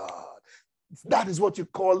God. That is what you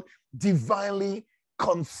call divinely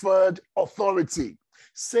conferred authority.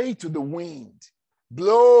 Say to the wind,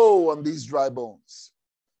 blow on these dry bones.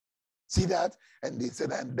 See that? And they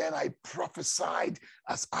said, and then I prophesied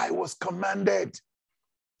as I was commanded.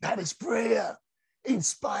 That is prayer.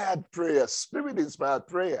 Inspired prayer, spirit-inspired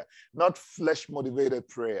prayer, not flesh-motivated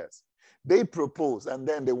prayers. They propose, and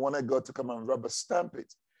then they wanted God to come and rubber stamp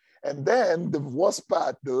it. And then the worst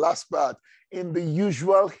part, the last part, in the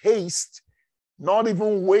usual haste, not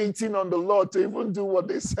even waiting on the Lord to even do what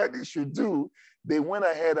they said he should do, they went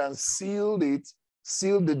ahead and sealed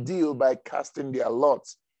the deal by casting their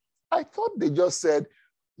lots. I thought they just said,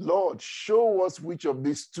 Lord, show us which of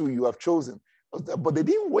these two you have chosen. But they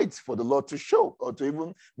didn't wait for the Lord to show or to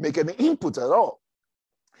even make any input at all.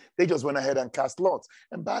 They just went ahead and cast lots.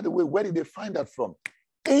 And by the way, where did they find that from?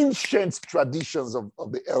 Ancient traditions of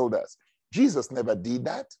the elders. Jesus never did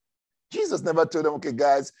that. Jesus never told them, okay,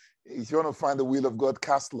 guys, if you want to find the will of God,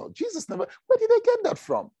 cast lot. Jesus never, where did they get that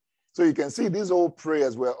from? So you can see these old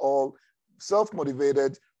prayers were all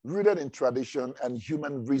self-motivated, rooted in tradition and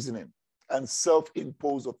human reasoning and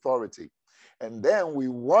self-imposed authority. And then we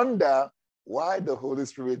wonder why the Holy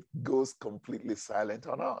Spirit goes completely silent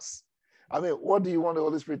on us. I mean, what do you want the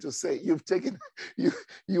Holy Spirit to say? You've taken,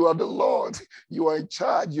 you are the Lord, you are in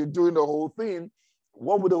charge, you're doing the whole thing.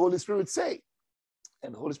 What would the Holy Spirit say?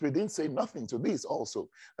 And the Holy Spirit didn't say nothing to this also.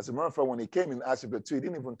 As a matter of fact, when he came in Acts chapter 2, he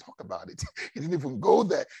didn't even talk about it. He didn't even go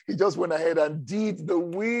there. He just went ahead and did the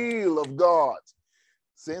will of God.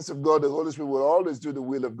 Saints of God, the Holy Spirit will always do the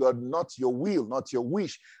will of God, not your will, not your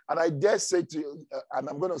wish. And I dare say to you, and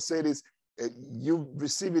I'm going to say this, you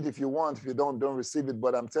receive it if you want. If you don't receive it.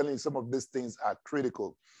 But I'm telling you, some of these things are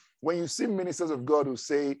critical. When you see ministers of God who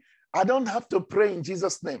say, I don't have to pray in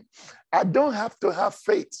Jesus' name. I don't have to have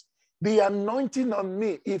faith. The anointing on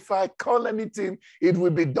me, if I call anything, it will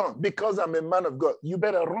be done because I'm a man of God. You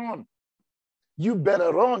better run. You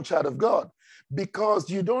better run, child of God, because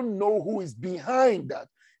you don't know who is behind that.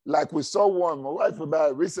 Like we saw one, my wife and I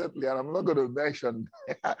recently, and I'm not going to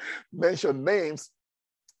mention names,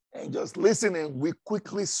 and just listening, we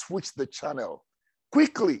quickly switched the channel.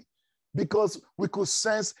 Quickly, because we could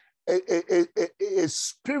sense a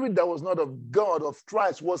spirit that was not of God, of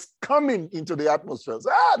Christ, was coming into the atmosphere.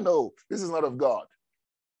 No, this is not of God.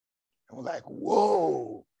 And we're like,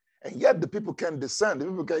 whoa. And yet the people can discern, the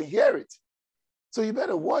people can hear it. So you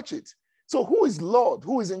better watch it. So who is Lord?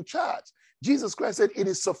 Who is in charge? Jesus Christ said, it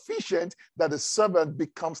is sufficient that the servant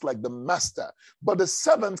becomes like the master, but the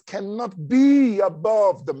servant cannot be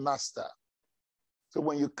above the master. So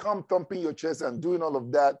when you come thumping your chest and doing all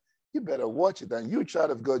of that, you better watch it. And you,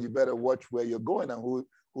 child of God, you better watch where you're going and who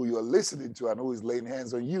you're listening to and who is laying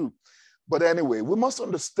hands on you. But anyway, we must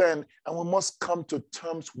understand and we must come to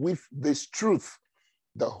terms with this truth.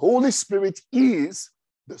 The Holy Spirit is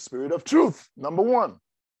the Spirit of truth, number one.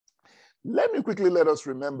 Let me quickly let us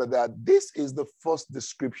remember that this is the first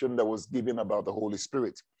description that was given about the Holy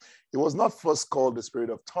Spirit. It was not first called the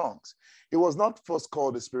Spirit of tongues. It was not first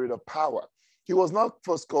called the Spirit of power. He was not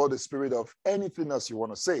first called the Spirit of anything else you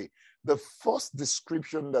want to say. The first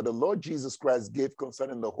description that the Lord Jesus Christ gave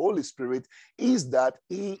concerning the Holy Spirit is that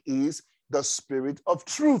he is the Spirit of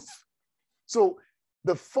truth. So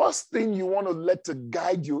the first thing you want to let to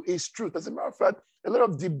guide you is truth. As a matter of fact, a lot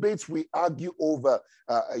of debates we argue over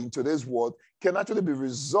in today's world can actually be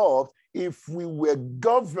resolved if we were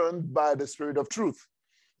governed by the Spirit of truth.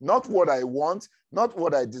 Not what I want, not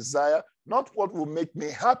what I desire, not what will make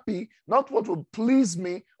me happy, not what will please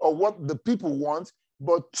me or what the people want,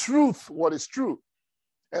 but truth, what is true.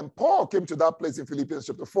 And Paul came to that place in Philippians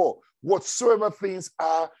chapter 4. Whatsoever things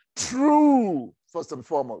are true, first and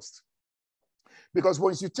foremost. Because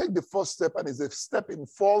once you take the first step and it's a step in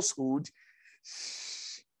falsehood,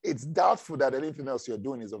 it's doubtful that anything else you're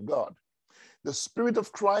doing is of God. The Spirit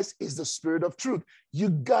of Christ is the Spirit of truth. You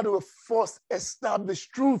got to first establish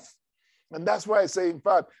truth. And that's why I say, in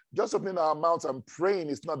fact, just opening our mouths and praying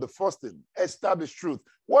is not the first thing. Establish truth.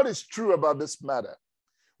 What is true about this matter?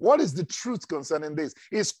 What is the truth concerning this?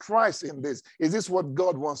 Is Christ in this? Is this what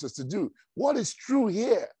God wants us to do? What is true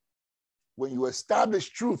here? When you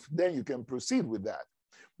establish truth, then you can proceed with that.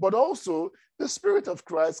 But also, the Spirit of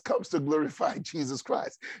Christ comes to glorify Jesus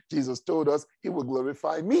Christ. Jesus told us he will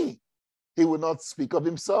glorify me. He will not speak of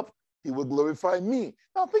himself. He will glorify me.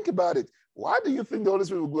 Now think about it. Why do you think the Holy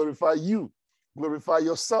Spirit will glorify you? Glorify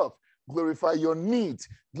yourself. Glorify your needs.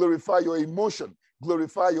 Glorify your emotion.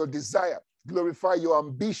 Glorify your desire. Glorify your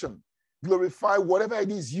ambition. Glorify whatever it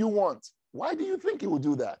is you want. Why do you think he will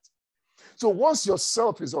do that? So once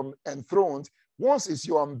yourself is enthroned, once it's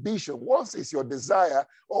your ambition, once it's your desire,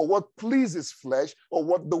 or what pleases flesh, or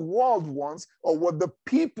what the world wants, or what the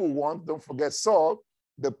people want, don't forget Saul,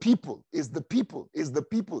 the people is the people, is the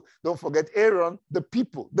people. Don't forget Aaron, the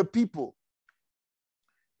people, the people.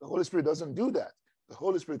 The Holy Spirit doesn't do that. The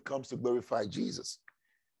Holy Spirit comes to glorify Jesus.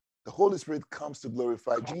 The Holy Spirit comes to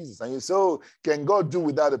glorify Jesus. And you say, oh, can God do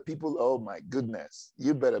without the people? Oh my goodness,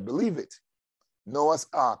 you better believe it. Noah's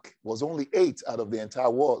ark was only 8 out of the entire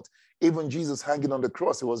world. Even Jesus hanging on the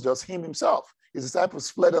cross, it was just him himself. His disciples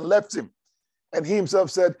fled and left him. And he himself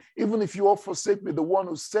said, even if you all forsake me, the one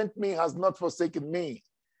who sent me has not forsaken me.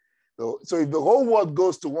 So if the whole world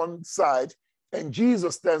goes to one side and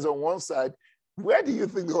Jesus stands on one side, where do you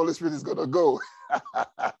think the Holy Spirit is going to go?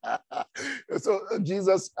 So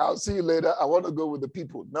Jesus, I'll see you later. I want to go with the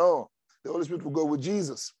people. No, the Holy Spirit will go with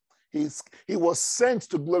Jesus. He was sent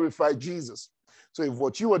to glorify Jesus. So if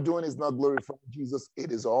what you are doing is not glorifying Jesus,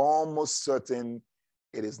 it is almost certain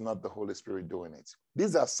it is not the Holy Spirit doing it.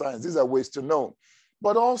 These are signs. These are ways to know.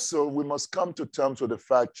 But also, we must come to terms with the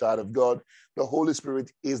fact, child of God, the Holy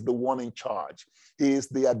Spirit is the one in charge. He is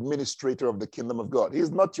the administrator of the kingdom of God. He's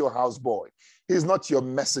not your houseboy. He's not your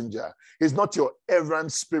messenger. He's not your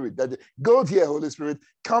errant spirit. That go here, Holy Spirit,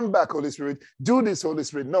 come back, Holy Spirit, do this, Holy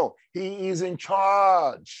Spirit. No, he is in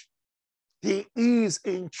charge. He is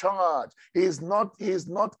in charge. He is not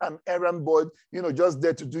an errand boy, just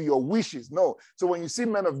there to do your wishes. No. So when you see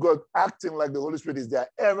men of God acting like the Holy Spirit is their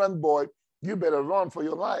errand boy, you better run for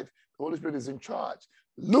your life. The Holy Spirit is in charge.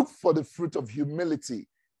 Look for the fruit of humility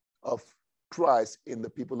of Christ in the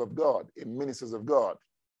people of God, in ministers of God.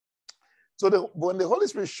 So when the Holy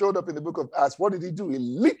Spirit showed up in the book of Acts, what did he do? He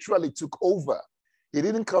literally took over. He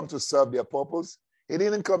didn't come to serve their purpose. He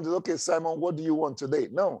didn't come to, okay, Simon, what do you want today?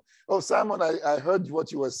 No. Oh, Simon, I heard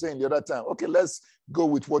what you were saying the other time. Okay, let's go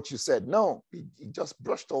with what you said. No, he just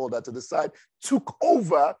brushed all that to the side, took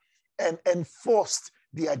over and enforced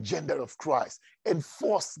the agenda of Christ,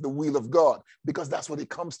 enforced the will of God, because that's what he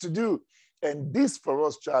comes to do. And this for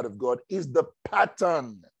us, child of God, is the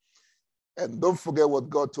pattern. And don't forget what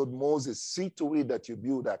God told Moses, see to it that you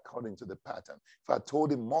build according to the pattern. If I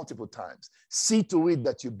told him multiple times, see to it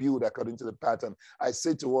that you build according to the pattern. I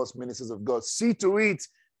say to us, ministers of God, see to it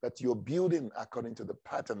that you're building according to the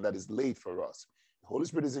pattern that is laid for us. The Holy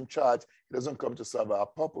Spirit is in charge. He doesn't come to serve our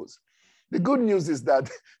purpose. The good news is that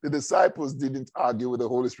the disciples didn't argue with the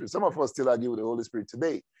Holy Spirit. Some of us still argue with the Holy Spirit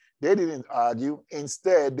today. They didn't argue.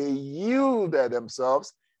 Instead, they yielded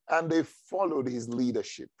themselves and they followed his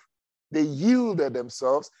leadership. They yielded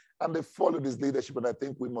themselves and they followed his leadership. And I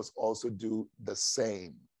think we must also do the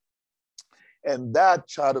same. And that,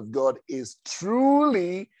 child of God, is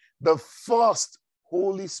truly the first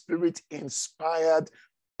Holy Spirit inspired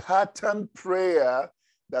pattern prayer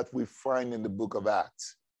that we find in the book of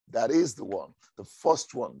Acts. That is the one, the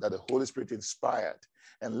first one that the Holy Spirit inspired.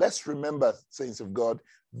 And let's remember, saints of God,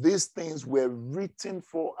 these things were written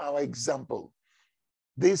for our example.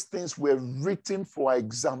 These things were written for our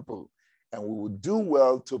example. And we would do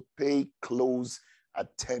well to pay close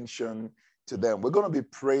attention to them. We're going to be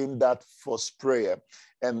praying that first prayer.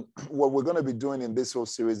 And what we're going to be doing in this whole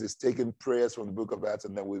series is taking prayers from the book of Acts,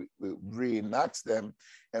 and then we reenact them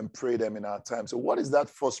and pray them in our time. So what is that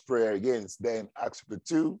first prayer again? It's there in Acts chapter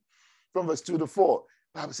 2, from verse 2 to 4.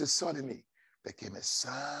 The Bible says, suddenly there came a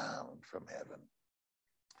sound from heaven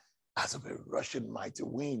as of a rushing mighty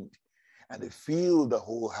wind, and it filled the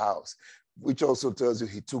whole house, which also tells you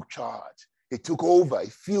he took charge. He took over. He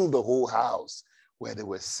filled the whole house where they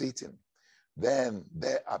were sitting. Then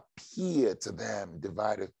there appeared to them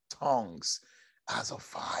divided tongues as of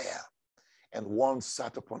fire, and one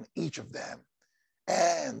sat upon each of them,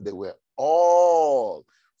 and they were all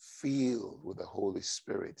filled with the Holy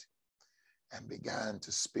Spirit and began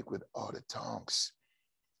to speak with other tongues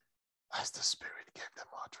as the Spirit gave them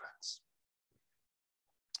utterance.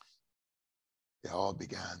 They all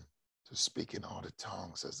began to speak in other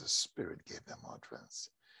tongues as the Spirit gave them utterance.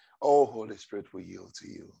 Oh, Holy Spirit, we yield to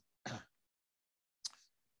you.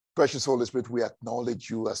 Precious Holy Spirit, we acknowledge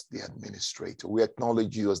you as the administrator. We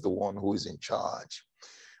acknowledge you as the one who is in charge.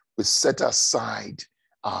 We set aside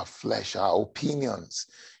our flesh, our opinions,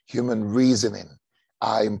 human reasoning,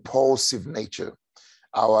 our impulsive nature,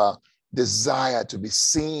 our desire to be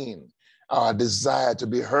seen, our desire to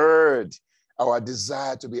be heard, our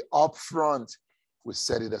desire to be upfront. We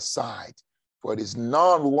set it aside. For it is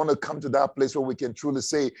none. We want to come to that place where we can truly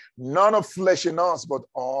say, none of flesh in us, but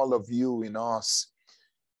all of you in us.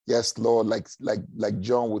 Yes, Lord, like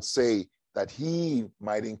John would say, that he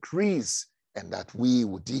might increase and that we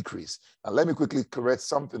would decrease. Now, let me quickly correct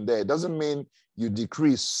something there. It doesn't mean you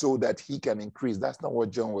decrease so that he can increase. That's not what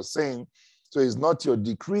John was saying. So it's not your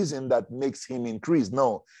decreasing that makes him increase.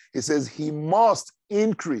 No, he says he must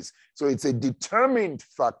increase. So it's a determined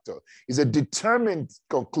factor. It's a determined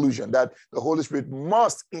conclusion that the Holy Spirit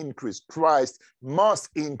must increase. Christ must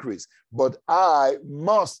increase, but I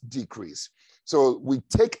must decrease. So we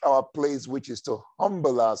take our place, which is to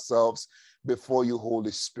humble ourselves before you,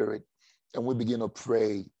 Holy Spirit, and we begin to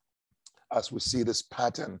pray as we see this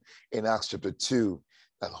pattern in Acts chapter 2.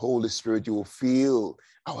 That Holy Spirit, you will fill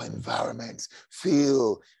our environments,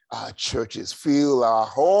 fill our churches, fill our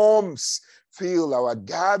homes, fill our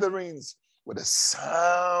gatherings with the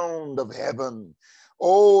sound of heaven.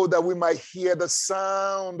 Oh, that we might hear the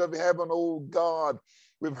sound of heaven, oh God.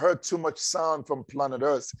 We've heard too much sound from planet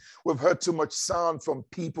Earth. We've heard too much sound from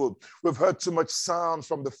people. We've heard too much sound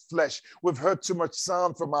from the flesh. We've heard too much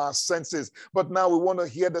sound from our senses. But now we want to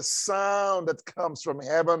hear the sound that comes from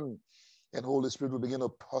heaven. And Holy Spirit, we begin to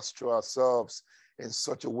posture ourselves in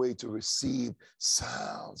such a way to receive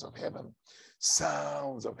sounds of heaven,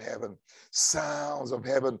 sounds of heaven, sounds of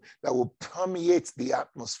heaven that will permeate the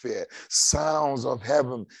atmosphere, sounds of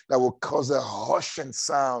heaven that will cause a hushing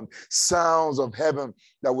sound, sounds of heaven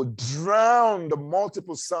that will drown the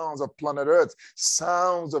multiple sounds of planet Earth,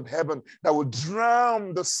 sounds of heaven that will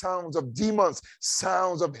drown the sounds of demons,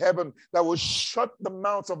 sounds of heaven that will shut the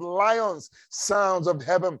mouths of lions, sounds of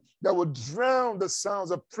heaven that will drown the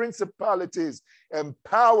sounds of principalities and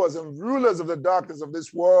powers and rulers of the darkness of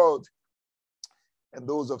this world, and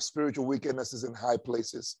those of spiritual wickednesses in high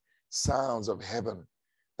places, sounds of heaven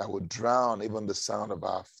that will drown even the sound of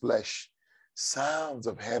our flesh, sounds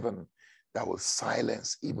of heaven that will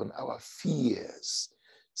silence even our fears,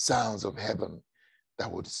 sounds of heaven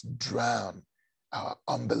that would drown our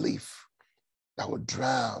unbelief, that would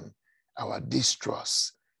drown our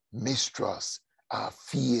distrust, mistrust, our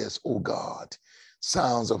fears, oh God,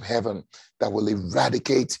 sounds of heaven that will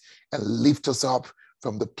eradicate and lift us up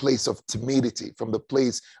from the place of timidity, from the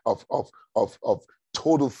place of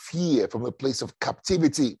total fear, from the place of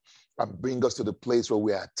captivity, and bring us to the place where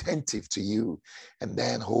we are attentive to you. And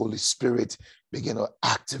then, Holy Spirit, begin to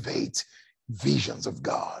activate visions of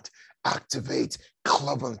God, activate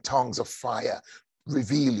cloven tongues of fire,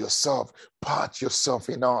 reveal yourself, part yourself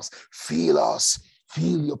in us, feel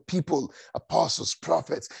your people, apostles,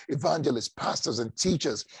 prophets, evangelists, pastors, and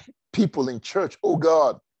teachers, people in church, oh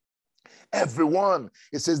God. Everyone,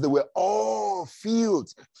 it says that we're all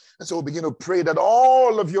filled. And so we begin to pray that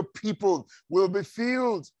all of your people will be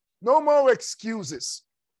filled. No more excuses.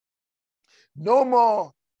 No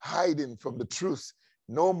more hiding from the truth.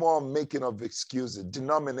 No more making of excuses,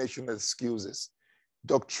 denominational excuses,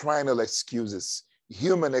 doctrinal excuses,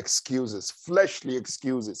 human excuses, fleshly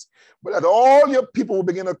excuses. But that all your people will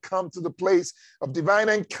begin to come to the place of divine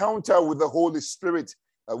encounter with the Holy Spirit.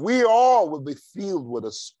 We all will be filled with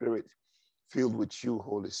the Spirit. filled with you,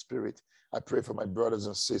 Holy Spirit. I pray for my brothers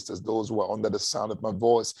and sisters, those who are under the sound of my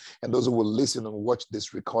voice, and those who will listen and watch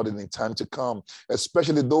this recording in time to come,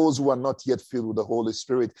 especially those who are not yet filled with the Holy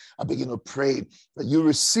Spirit. I begin to pray that you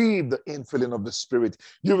receive the infilling of the Spirit.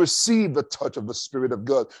 You receive the touch of the Spirit of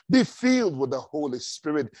God. Be filled with the Holy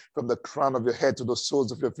Spirit from the crown of your head to the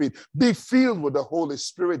soles of your feet. Be filled with the Holy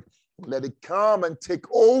Spirit. Let it come and take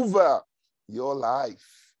over your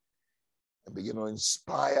life and begin to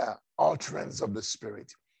inspire utterance of the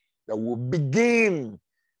Spirit that will begin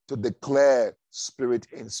to declare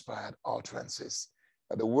Spirit-inspired utterances.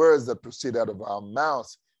 That the words that proceed out of our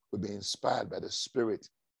mouths will be inspired by the Spirit.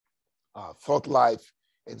 Our thought life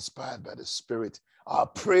inspired by the Spirit. Our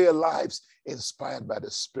prayer lives inspired by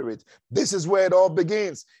the Spirit. This is where it all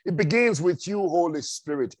begins. It begins with you, Holy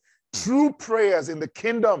Spirit. True prayers in the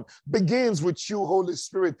kingdom begins with you, Holy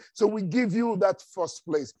Spirit. So we give you that first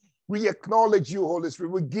place. We acknowledge you, Holy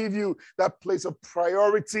Spirit. We give you that place of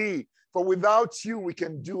priority. For without you, we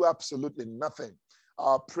can do absolutely nothing.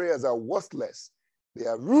 Our prayers are worthless. They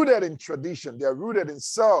are rooted in tradition. They are rooted in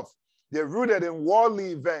self. They're rooted in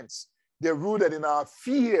worldly events. They're rooted in our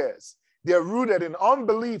fears. They're rooted in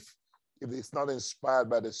unbelief. If it's not inspired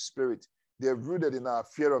by the Spirit, they're rooted in our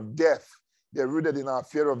fear of death. They're rooted in our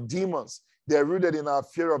fear of demons. They're rooted in our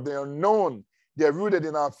fear of the unknown. They're rooted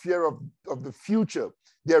in our fear of the future.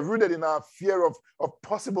 They're rooted in our fear of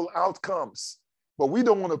possible outcomes. But we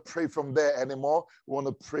don't want to pray from there anymore. We want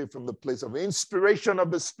to pray from the place of inspiration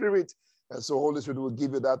of the Spirit. And so Holy Spirit will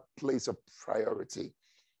give you that place of priority,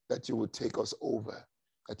 that you will take us over,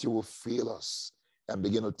 that you will feel us and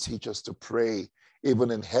begin to teach us to pray,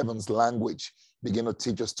 even in heaven's language. Begin to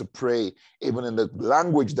teach us to pray, even in the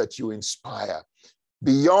language that you inspire,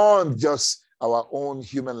 beyond just our own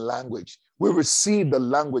human language. We receive the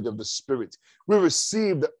language of the Spirit. We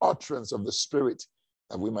receive the utterance of the Spirit,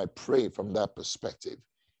 that we might pray from that perspective.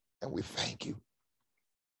 And we thank you.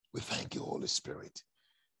 We thank you, Holy Spirit,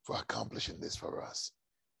 for accomplishing this for us.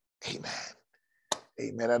 Amen.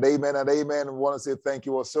 Amen and amen and amen. We want to say thank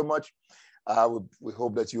you all so much. We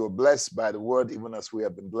hope that you are blessed by the word, even as we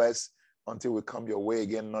have been blessed. Until we come your way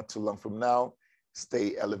again, not too long from now,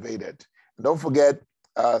 stay elevated. And don't forget,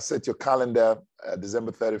 set your calendar,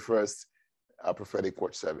 December 31st, our prophetic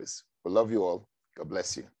word service. We love you all. God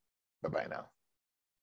bless you. Bye-bye now.